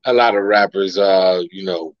a lot of rappers, Rakim,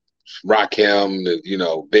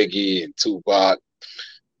 Biggie and Tupac.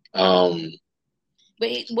 Um, But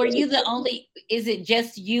were you the only? Is it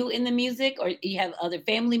just you in the music, or you have other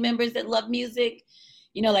family members that love music?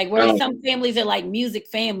 You know, like where Um, some families are like music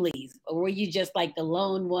families, or were you just like the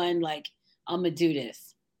lone one? Like I'm gonna do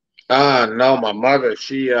this. no, my mother,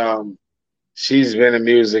 she's been in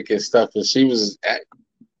music and stuff, and she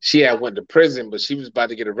had went to prison, but she was about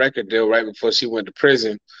to get a record deal right before she went to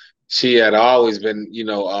prison. She had always been,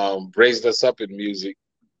 raised us up in music.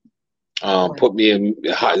 Put me in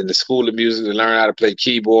the school of music to learn how to play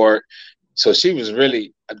keyboard. So she was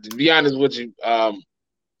really, to be honest with you,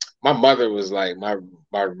 my mother was like my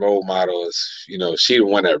role model. Is she the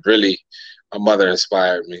one that really, my mother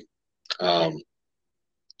inspired me. Okay.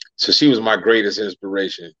 So she was my greatest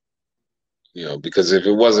inspiration. Because if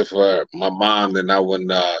it wasn't for my mom, then I would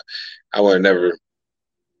never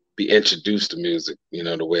be introduced to music.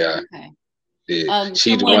 The way I Okay. did.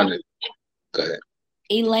 She the one Someone that. Go ahead.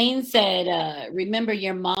 Elaine said, "Remember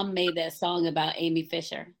your mom made that song about Amy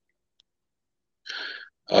Fisher."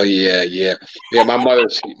 Oh yeah, yeah, yeah. My mother,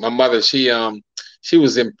 she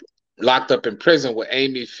was locked up in prison with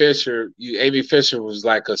Amy Fisher. Amy Fisher was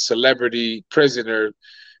like a celebrity prisoner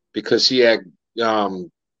because she had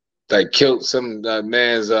um like killed some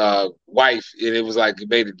man's wife, and it was like they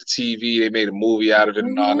made it to TV. They made a movie out of it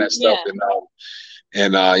and all that stuff. Yeah.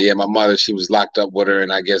 And yeah, my mother, she was locked up with her,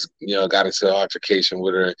 and I guess got into an altercation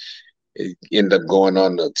with her. It ended up going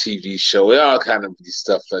on the TV show, all kind of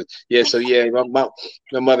stuff. Like, yeah, so yeah, my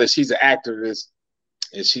mother, she's an activist,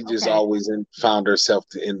 and she just Okay. always found herself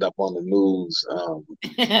to end up on the news.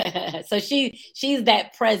 So she's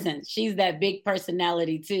that presence. She's that big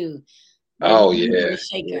personality too. The Oh mover yeah,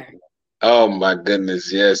 shaker. oh my goodness,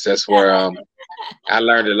 yes, that's where I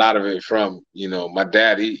learned a lot of it from. My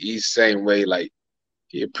dad, he's same way, like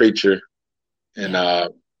he a preacher, and Yeah.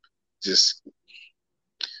 just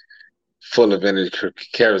full of energy,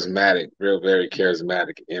 charismatic, real, very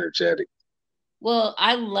charismatic, energetic. Well,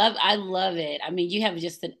 I love it. I mean, you have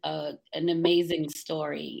just an amazing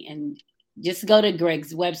story, and just go to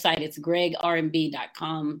Greg's website. It's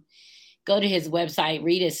gregrnb.com. Go to his website,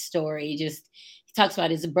 read his story. Just he talks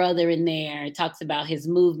about his brother in there. He talks about his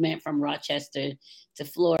movement from Rochester to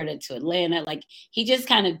Florida to Atlanta. Like he just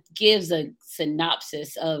kind of gives a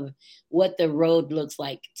synopsis of what the road looks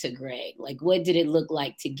like to Greg. Like what did it look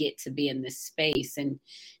like to get to be in this space and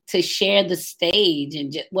to share the stage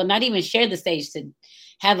and just, well, not even share the stage, to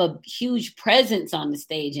have a huge presence on the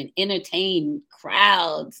stage and entertain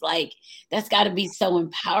crowds. Like that's got to be so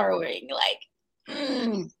empowering.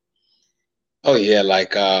 Like. Oh yeah,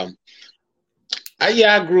 like I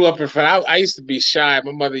grew up in front. I used to be shy.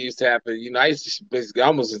 My mother used to have to, I used to basically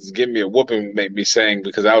almost just give me a whooping, make me sing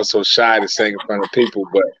because I was so shy to sing in front of people.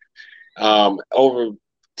 But over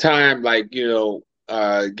time, like getting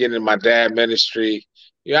in my dad ministry,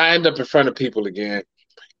 I end up in front of people again,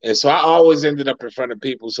 and so I always ended up in front of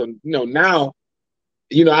people. So now,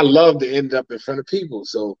 I love to end up in front of people.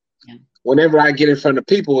 So Yeah. whenever I get in front of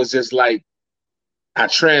people, it's just like I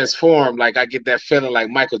transform. Like I get that feeling like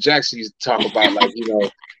Michael Jackson used to talk about. Like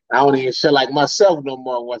I don't even feel like myself no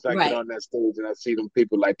more once I get Right. on that stage and I see them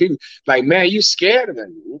people. Like, man, you scared of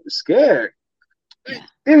them? You scared? Yeah.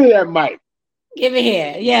 Give me that mic. Give it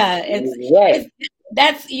here. Yeah. Right. It's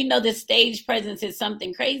that's the stage presence is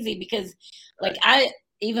something crazy because like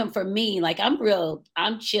even for me, like I'm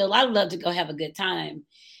chill. I love to go have a good time.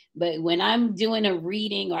 But when I'm doing a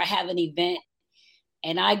reading or I have an event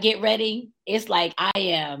and I get ready, it's like I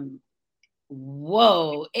am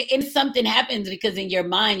whoa. And something happens because in your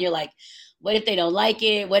mind you're like, what if they don't like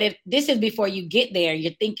it? What if this is before you get there?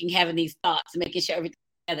 You're thinking, having these thoughts, making sure everything's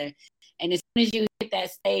together. And as soon as you hit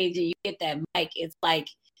that stage and you get that mic, it's like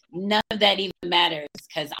none of that even matters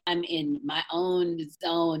because I'm in my own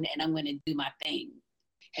zone and I'm going to do my thing.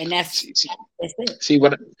 And that's it. See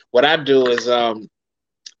what I do is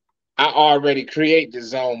I already create the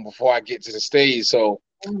zone before I get to the stage. So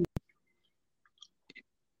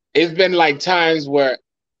it's been like times where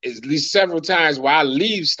at least several times where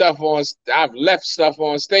I've left stuff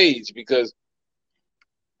on stage because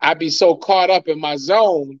I'd be so caught up in my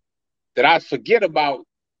zone that I forget about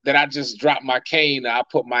that I just dropped my cane. I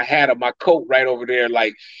put my hat or my coat right over there,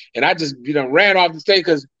 like, and I just ran off the stage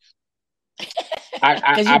because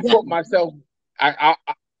I put myself.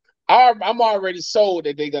 I'm already sold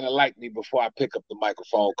that they're gonna like me before I pick up the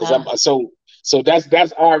microphone because I'm so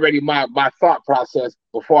that's already my thought process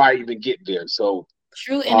before I even get there. So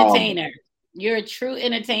true entertainer. You're a true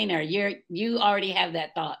entertainer. You already have that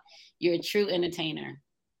thought. You're a true entertainer.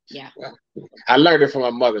 Yeah. Well, I learned it from my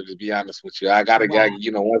mother, to be honest with you. I gotta, Wow.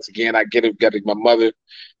 once again, I get it. My mother,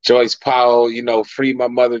 Joyce Powell, free my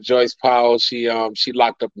mother, Joyce Powell. She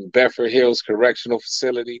locked up in Bedford Hills Correctional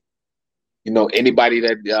Facility. Anybody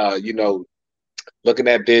that, looking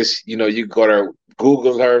at this, you go to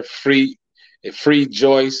Google her, free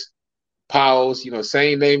Joyce Powell's,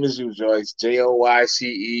 same name as you, Joyce, Joyce,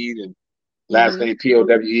 and last Mm-hmm. name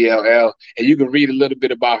Powell, and you can read a little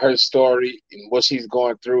bit about her story and what she's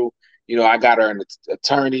going through. I got her an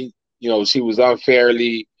attorney. She was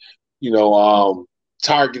unfairly,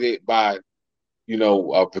 targeted by,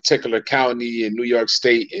 a particular county in New York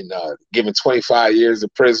State and given 25 years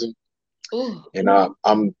of prison. Ooh. And I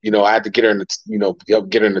had to get her, help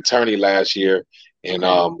get her an attorney last year, and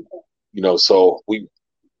Okay. so we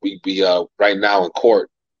right now in court,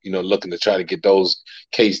 looking to try to get those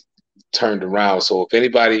case turned around. So if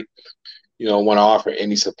anybody, want to offer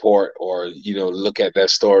any support or, look at that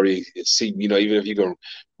story and see, even if you can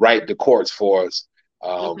write the courts for us,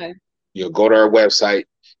 um, Okay. go to our website,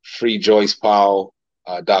 freejoycepowell.com.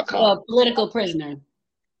 Well, political prisoner.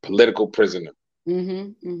 Political prisoner.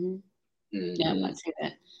 Mm-hmm. Mm-hmm. Yeah, Mm-hmm. I see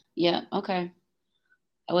that. Yeah. Okay.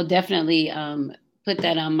 I will definitely put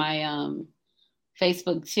that on my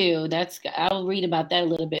Facebook too. I'll read about that a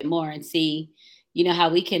little bit more and see, how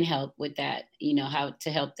we can help with that. How to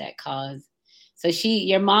help that cause. So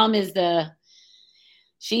your mom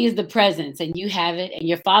she is the presence, and you have it, and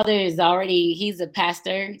your father he's a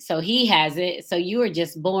pastor, so he has it. So you were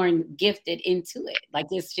just born gifted into it, like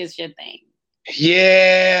it's just your thing.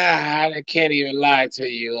 Yeah, I can't even lie to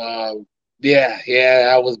you.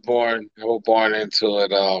 Yeah, I was born into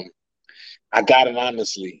it. I got it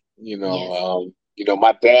honestly. Yes.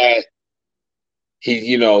 My dad,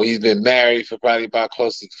 he's been married for probably about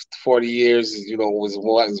close to 40 years,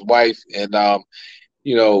 with his wife, and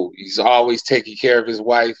he's always taking care of his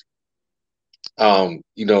wife.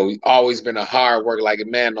 Always been a hard worker, like a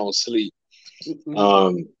man don't sleep. Mm-mm.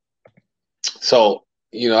 Um, so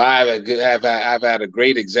I've had a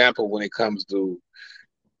great example when it comes to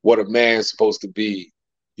what a man's supposed to be,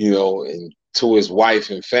 and to his wife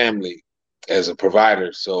and family as a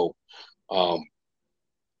provider. So, um,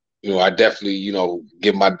 I definitely,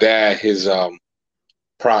 give my dad his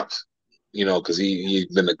props, because he's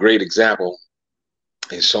been a great example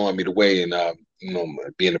in showing me the way and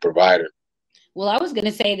being a provider. Well, I was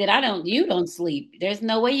gonna say that you don't sleep. There's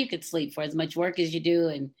no way you could sleep for as much work as you do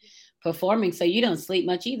and performing. So you don't sleep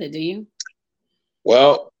much either, do you?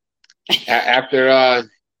 Well, after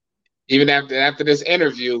even after this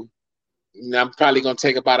interview, I'm probably gonna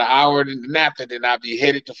take about an hour to nap and then I'll be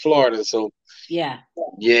headed to Florida. So Yeah.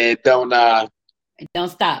 yeah, Don't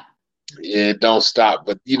stop. don't stop.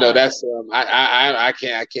 But All right. that's I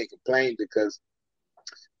can't complain because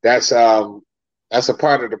that's a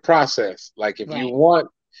part of the process. Like if Right.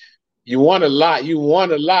 you want a lot,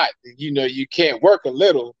 you can't work a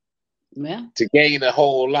little Yeah, to gain a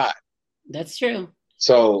whole lot. that's true.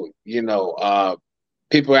 So,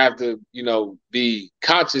 people have to, be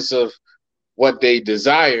conscious of what they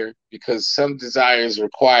desire because some desires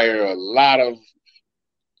require a lot of,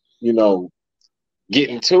 you know, Yeah.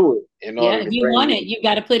 getting to it in Yeah. order If to you want bring it, you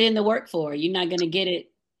got to put in the work for it. You're not going to get it.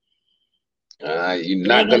 you're It ain't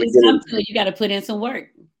not going gonna to just get come to it. You got to put in some work.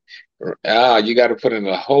 it. You got to put in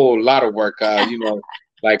a whole lot of work. Like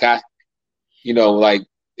like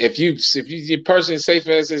if you person say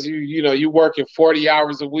for instance you working 40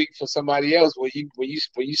 hours a week for somebody else, when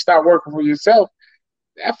you start working for yourself,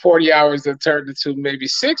 that 40 hours have turned into maybe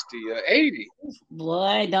 60 or 80.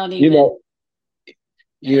 Boy, don't You even. know, That's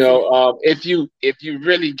it. if you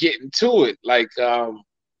really get into it, like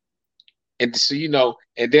and so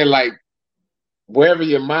and then like wherever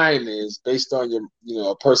your mind is, based on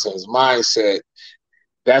your a person's mindset,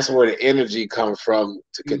 that's where the energy comes from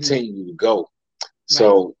to Hmm. continue to go. Right.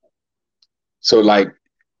 So like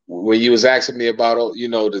when you was asking me about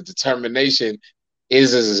the determination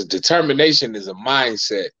is determination is a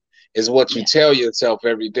mindset, is what you Yeah. tell yourself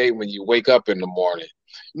every day when you wake up in the morning.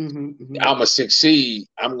 Hmm. Hmm. I'm gonna succeed,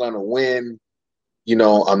 I'm gonna win,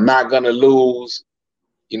 I'm not gonna lose.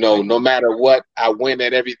 Right. No matter what, I win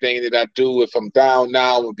at everything that I do. If I'm down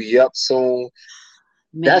now, I'm gonna be up soon.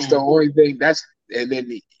 That's the Man. only thing. And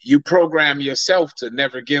then you program yourself to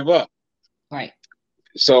never give up. Right.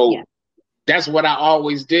 Yeah. So that's what I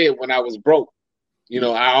always did when I was broke. Yeah.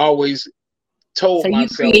 I always told So you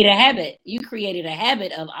myself, create a habit. You created a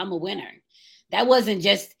habit of I'm a winner. That wasn't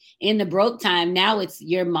just in the broke time. Now it's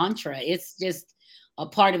your mantra. It's just a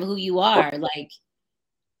part of who you are. Like,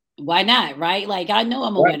 why not? Right? Like, I know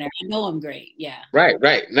I'm a right, winner. I know I'm great. Yeah. right.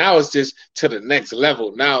 Now it's just to the next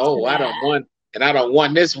level. Now, oh, I don't won. and I don't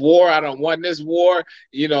want this war. I don't want this war.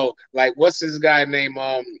 You know, like what's this guy name?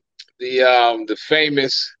 The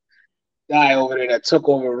famous guy over there that took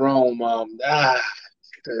over Rome. Man,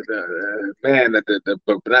 I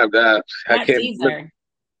Not can't look. Caesar.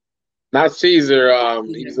 Not Caesar.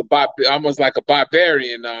 He was Caesar. almost like a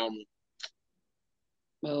barbarian. Oh,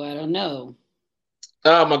 I don't know.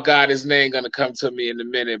 Oh my God, his name gonna come to me in a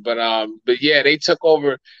minute. But yeah, they took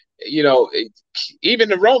over. You know, even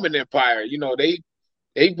the Roman Empire. You know, they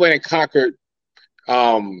went and conquered.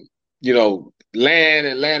 You know, land,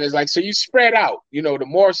 and land is like, so you spread out. You know, the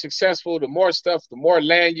more successful, the more stuff, the more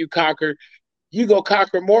land you conquer, you go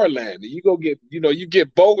conquer more land. You go get, you know, you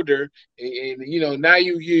get bolder, and you know, now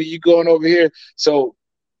you going over here. So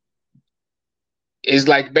it's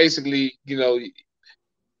like basically, you know,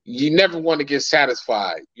 you never want to get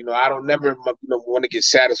satisfied. You know, I don't never want to get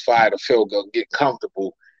satisfied or feel get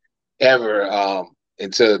comfortable ever,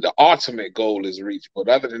 until the ultimate goal is reached. But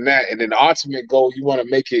other than that, and then the ultimate goal, you want to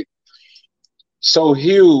make it so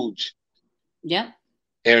huge Yep.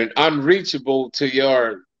 and unreachable to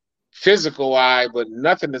your physical eye, but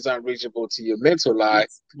nothing is unreachable to your mental eye.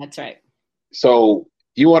 That's right. So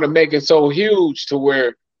you want to make it so huge to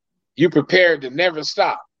where you prepared to never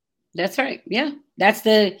stop. That's right. Yeah. That's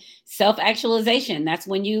the self-actualization. That's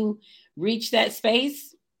when you reach that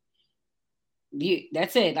space.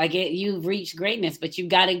 That's it. Like you've reached greatness, but you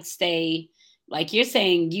got to stay, like you're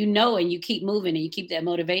saying, you know, and you keep moving and you keep that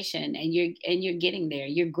motivation, and you're getting there.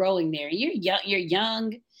 You're growing there. You're young. You're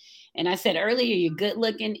young. And I said earlier, you're good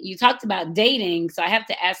looking. You talked about dating, so I have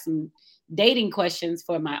to ask some dating questions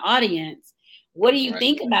for my audience. What do you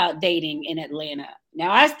think about dating in Atlanta?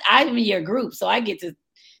 Now, I'm in your group, so I get to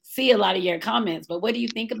see a lot of your comments. But what do you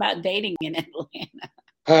think about dating in Atlanta?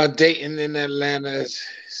 Dating in Atlanta is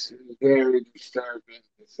very disturbing.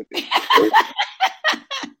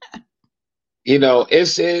 You know,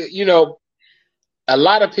 you know, a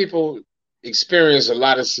lot of people experience a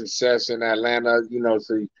lot of success in Atlanta. You know,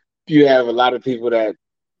 so you have a lot of people that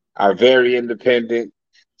are very independent.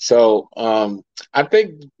 So I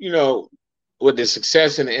think, you know, with the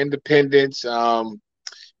success and the independence, you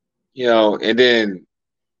know, and then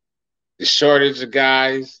the shortage of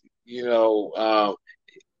guys, you know,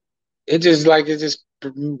 it just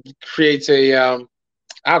creates a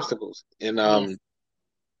obstacles. And Yes.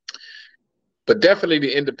 but definitely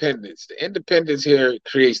the independence. The independence here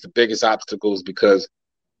creates the biggest obstacles because,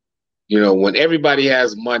 you know, when everybody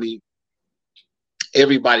has money,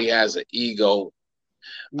 everybody has an ego.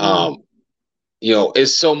 Mm. You know,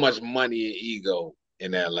 it's so much money and ego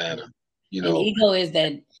in Atlanta. You And know,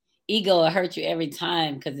 ego will hurt you every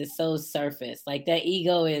time because it's so surface. Like that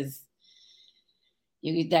ego is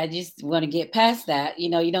you that just want to get past that. You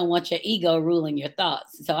know, you don't want your ego ruling your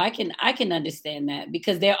thoughts. So I can understand that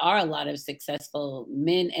because there are a lot of successful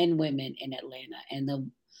men and women in Atlanta, and the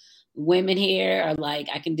women here are like,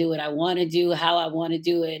 I can do what I want to do, how I want to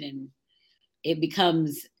do it, and it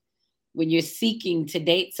becomes when you're seeking to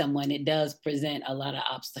date someone, it does present a lot of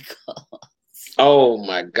obstacles. oh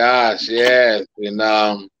my gosh, yes.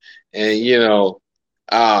 And you know,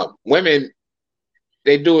 women,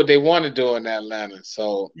 they do what they want to do in Atlanta.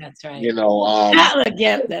 So, That's right. you know, Look,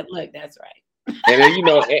 yeah, that's right. and then, you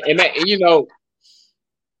know, and you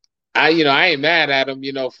know, I ain't mad at them,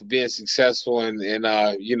 you know, for being successful and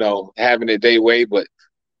you know, having it their way, but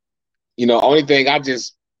you know, only thing I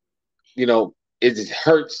just, you know, it just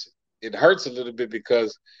hurts. It hurts a little bit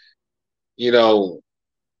because, you know,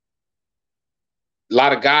 a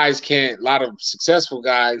lot of successful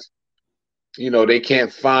guys, you know, they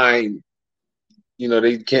can't find, you know,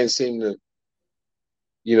 they can't seem to,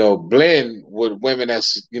 you know, blend with women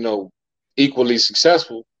that's, you know, equally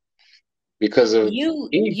successful because of You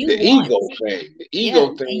the want, ego thing. The yeah, ego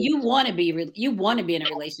and thing. you want to be in a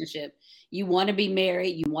relationship. You want to be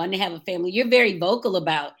married. You want to have a family. You're very vocal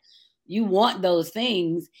about you want those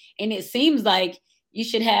things, and it seems like you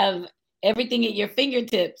should have everything at your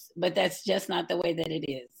fingertips, but that's just not the way that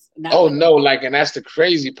it is. Not Oh with no, like, and that's the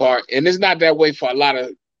crazy part. And it's not that way for a lot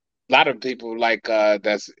of people like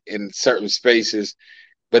that's in certain spaces,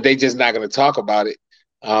 but they just not gonna talk about it.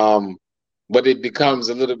 Um, but it becomes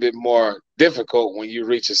a little bit more difficult when you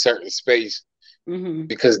reach a certain space hmm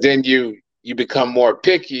because then you become more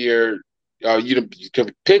picky or you become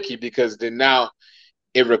picky because then now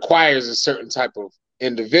it requires a certain type of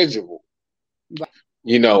individual. right.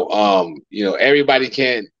 You know, everybody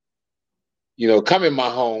can't, you know, come in my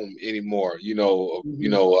home anymore.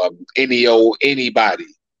 hmm Anybody.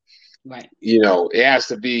 Right. You know, it has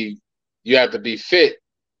to be. You have to be fit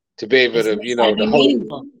to be able to, you It's got to know, the be whole.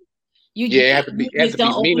 meaningful. You Yeah, you it just have to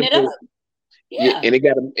don't be open it up. meaningful. Yeah. and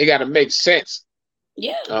it gotta make sense.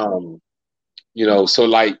 Yeah. Um, so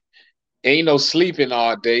like ain't no sleeping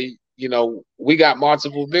all day. We got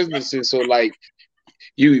multiple businesses, so like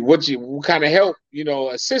what kind of help,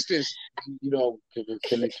 assistance,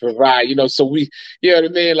 can provide, so you know what I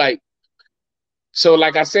mean? Like, so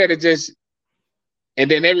like I said, it just, and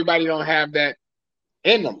then everybody don't have that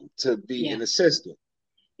in them to be Yeah. an assistant,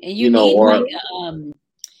 And you need like or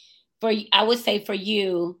for I would say for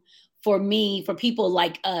you, for me, for people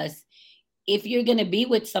like us, if you're going to be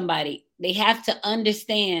with somebody, they have to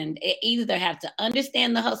understand, either they have to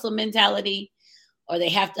understand the hustle mentality or they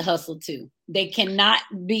have to hustle too. They cannot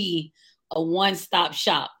be a one-stop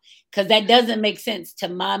shop because that doesn't make sense to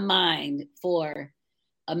my mind for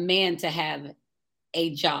a man to have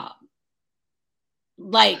a job.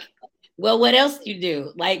 Like, well, what else do you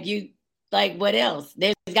do? Like what else?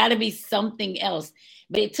 There's got to be something else.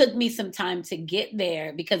 But it took me some time to get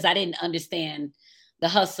there because I didn't understand the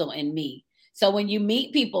hustle in me. So when you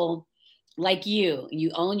meet people like you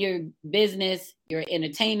own your business, you're an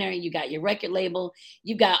entertainer, you got your record label,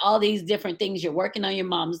 you got all these different things, you're working on your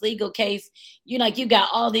mom's legal case, you got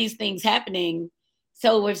all these things happening.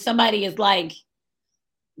 So if somebody is like,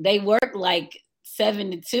 they work like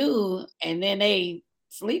 7 to 2 and then they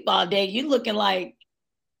sleep all day, you looking like,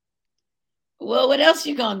 well, what else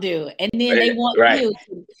you gonna do? And then right.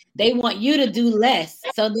 they want you to do less.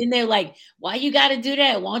 So then they're like, why you gotta do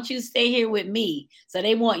that? Why don't you stay here with me? So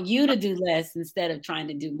they want you to do less instead of trying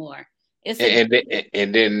to do more. It's a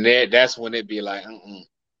And then that's when it be like,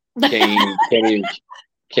 can't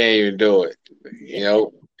even do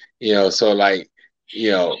it, so like,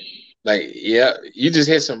 you know yeah, you just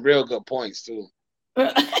hit some real good points too.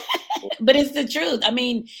 but it's the truth. I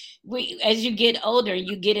mean, as you get older,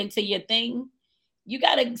 you get into your thing. You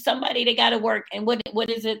gotta somebody that gotta work. And what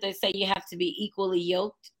is it they say? You have to be equally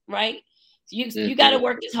yoked, right? So you gotta Mhm.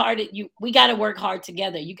 work as hard as you. We gotta work hard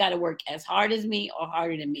together. You gotta work as hard as me or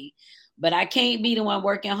harder than me. But I can't be the one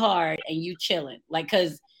working hard and you chilling. Like,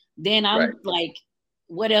 cause then Right, I'm like,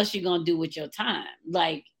 what else you gonna do with your time?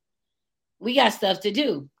 Like, we got stuff to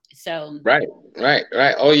do. So right, right.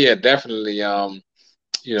 Oh yeah, definitely. And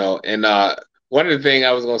one of the things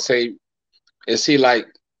I was gonna say is, see, like,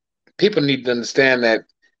 people need to understand that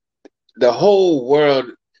the whole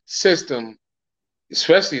world system,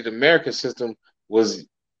 especially the American system, was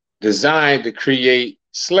designed to create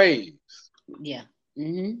slaves. yeah.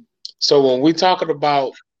 Hmm. So when we talking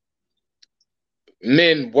about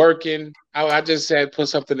men working, I just said put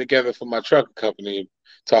something together for my trucking company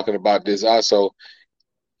talking about this also.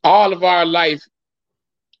 All of our life,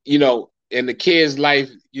 in the kids' life,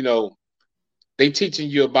 they teaching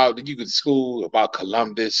you about, you go to school about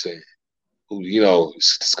Columbus and who,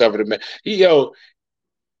 discovered America,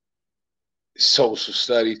 social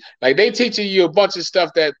studies. Like, they teaching you a bunch of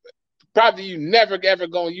stuff that probably you never ever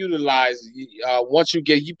gonna utilize. Once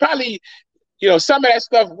you probably, some of that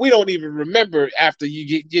stuff we don't even remember after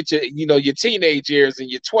you get your, your teenage years and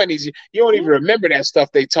your 20s. You don't even remember that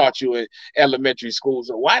stuff they taught you in elementary schools.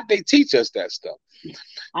 So why did they teach us that stuff?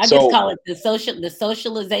 I just So call it the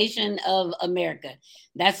socialization of America.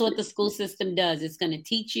 That's what the school system does. It's going to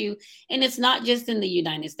teach you, and it's not just in the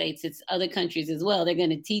United States, it's other countries as well. They're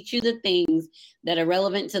going to teach you the things that are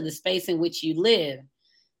relevant to the space in which you live.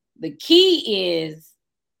 The key is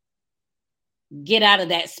get out of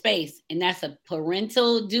that space, and that's a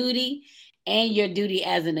parental duty and your duty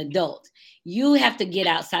as an adult. You have to get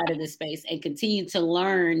outside of the space and continue to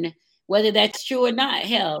learn whether that's true or not.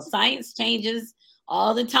 Hell, science changes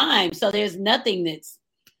all the time, so there's nothing that's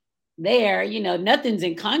there. Nothing's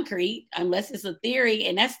in concrete unless it's a theory,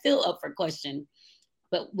 and that's still up for question.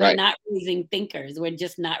 But we're right, not raising thinkers. We're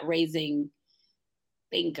just not raising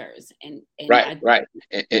thinkers. And right, I right.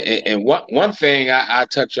 And one thing I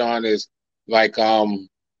touch on is, like,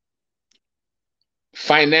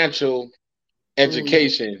 financial oh yeah.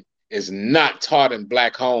 education is not taught in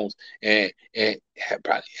black homes, and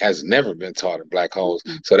probably has never been taught in black homes.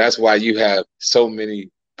 Mm-mm. So that's why you have so many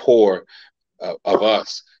poor of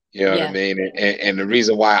us. You know what I Yeah. mean? And the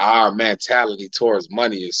reason why our mentality towards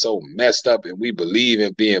money is so messed up, and we believe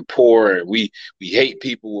in being poor, and we hate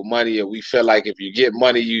people with money, and we feel like if you get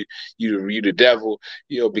money, you the devil.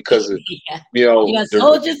 Because of, Yeah. You the, done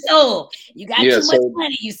sold your soul. You got yeah. too much So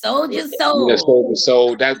money. You sold your yeah, soul.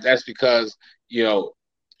 so that's because, you know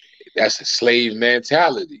that's a slave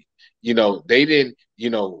mentality. They didn't.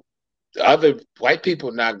 The other white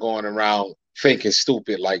people not going around thinking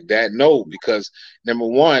stupid like that. No, because number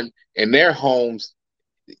one, in their homes,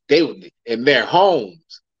 they in their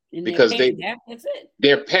homes And their because parents, that's it.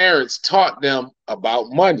 their parents taught them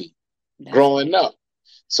about money That's growing right. up.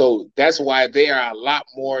 So that's why they are a lot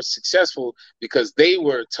more successful, because they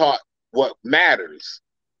were taught what matters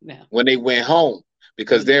Yeah. when they went home,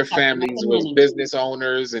 because When they their start to make families the was money. business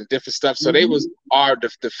owners and different stuff. So they was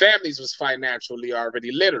the families was financially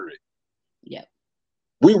already literate. Yep.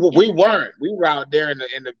 We weren't. We were out there in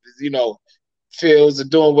the fields and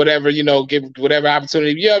doing whatever, give whatever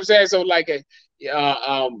opportunity. You know what I'm saying? So like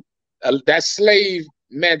that slave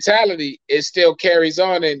mentality, it still carries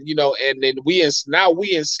on, and and then now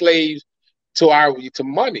we enslaved to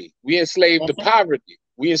money. We enslaved to That's it. poverty.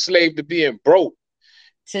 We enslaved to being broke.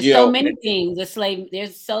 To You so know, many things, the slave.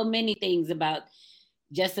 There's so many things about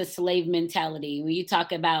just a slave mentality. When you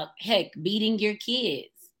talk about, heck, beating your kids,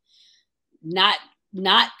 not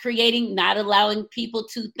creating, not allowing people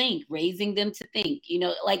to think, raising them to think,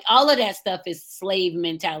 like all of that stuff is slave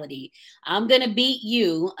mentality. I'm going to beat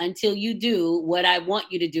you until you do what I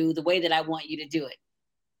want you to do the way that I want you to do it.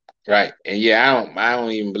 right? And yeah, I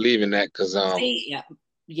don't even believe in that, because See, yeah.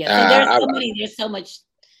 So there's I, so many, there's so much,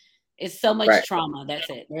 it's so much right. trauma. That's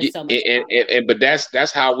it. There's so much trauma. But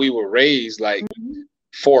that's how we were raised, like Mhm.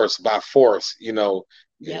 force by force.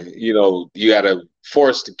 Yep. You gotta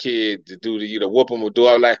force the kid to do whoop them or do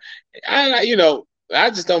all like. I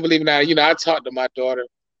just don't believe in that. I talked to my daughter,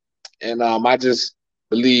 and I just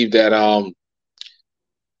believe that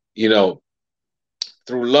you know,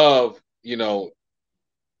 through love,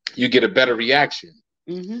 you get a better reaction.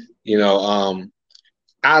 Mm-hmm.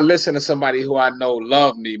 I listen to somebody who I know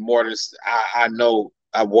love me more than I know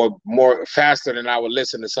I would more faster than I would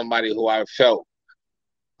listen to somebody who I felt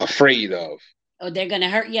afraid of. Oh, they're gonna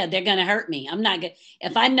hurt. Yeah, they're gonna hurt me. I'm not gonna.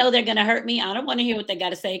 If I know they're gonna hurt me, I don't want to hear what they got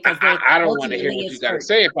to say, because they're I don't want to hear ultimately what you it's got to hurt.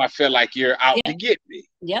 say if I feel like you're out Yeah. to get me.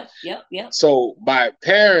 Yep. So by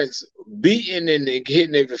parents beating and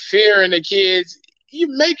hitting and fearing the kids, you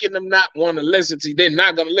making them not want to listen to you. They're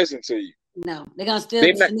not going to listen to you. No, they're gonna still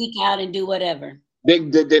They not. sneak out and do whatever.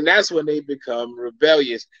 Then that's when they become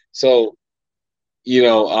rebellious. So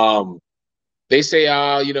they say,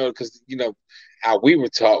 because how we were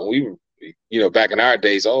taught, we were, back in our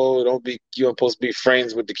days. Oh, don't be, you're supposed to be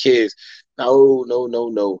friends with the kids. No, no, no,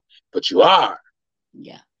 no. But you are.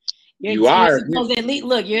 Yeah, You you're are. supposed to at least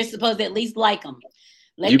look. You're supposed to at least like them,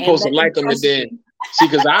 You and supposed to let them like them, and trust then you. see,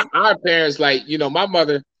 because our parents, like, my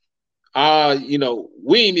mother,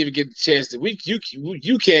 we ain't even get the chance to.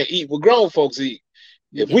 You can't eat what grown folks eat.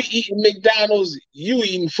 If we eating McDonald's, you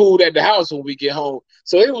eating food at the house when we get home.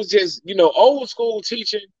 So it was just, old school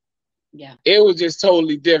teaching. Yeah. It was just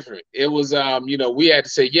totally different. It was, we had to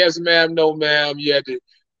say yes, ma'am, no, ma'am. You had to,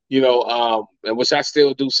 and which I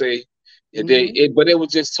still do say. But it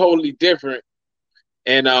was just totally different.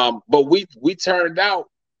 And but we turned out.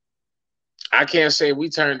 I can't say we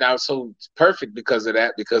turned out so perfect because of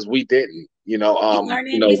that, because we didn't. Keep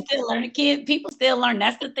learning. You still learn. People still learn.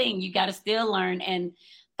 That's the thing. You got to still learn and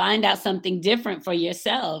find out something different for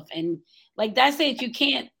yourself. And like that's it.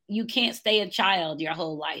 You can't stay a child your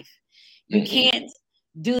whole life. You can't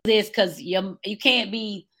do this because you can't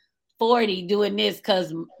be 40 doing this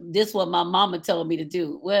because this is what my mama told me to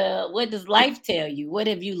do. Well, what does life tell you? What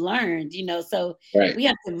have you learned? So right. we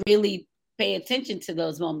have to really pay attention to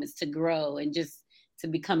those moments to grow and just to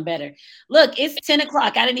become better. Look, it's 10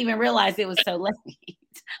 o'clock. I didn't even realize it was so late.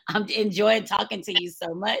 I'm enjoying talking to you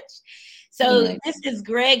so much. So this is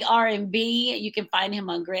Greg R&B. You can find him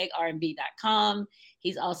on gregrnb.com.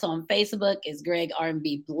 He's also on Facebook. It's Greg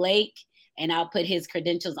R&B Blake. And I'll put his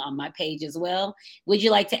credentials on my page as well. Would you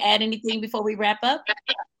like to add anything before we wrap up?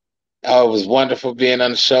 Oh, it was wonderful being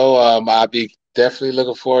on the show. I'll be definitely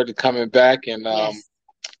looking forward to coming back, and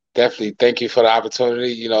definitely thank you for the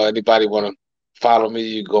opportunity. Anybody want to follow me,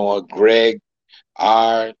 you go on Greg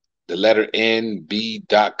R, the letter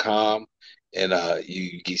NB.com, and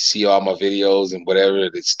you can see all my videos and whatever.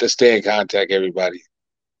 It's to stay in contact, everybody.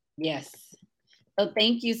 Yes. So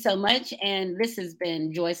thank you so much. And this has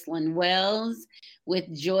been Joycelyn Wells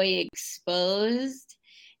with Joy Exposed.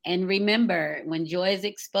 And remember, when joy is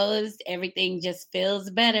exposed, everything just feels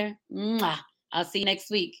better. Mwah. I'll see you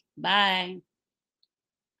next week. Bye.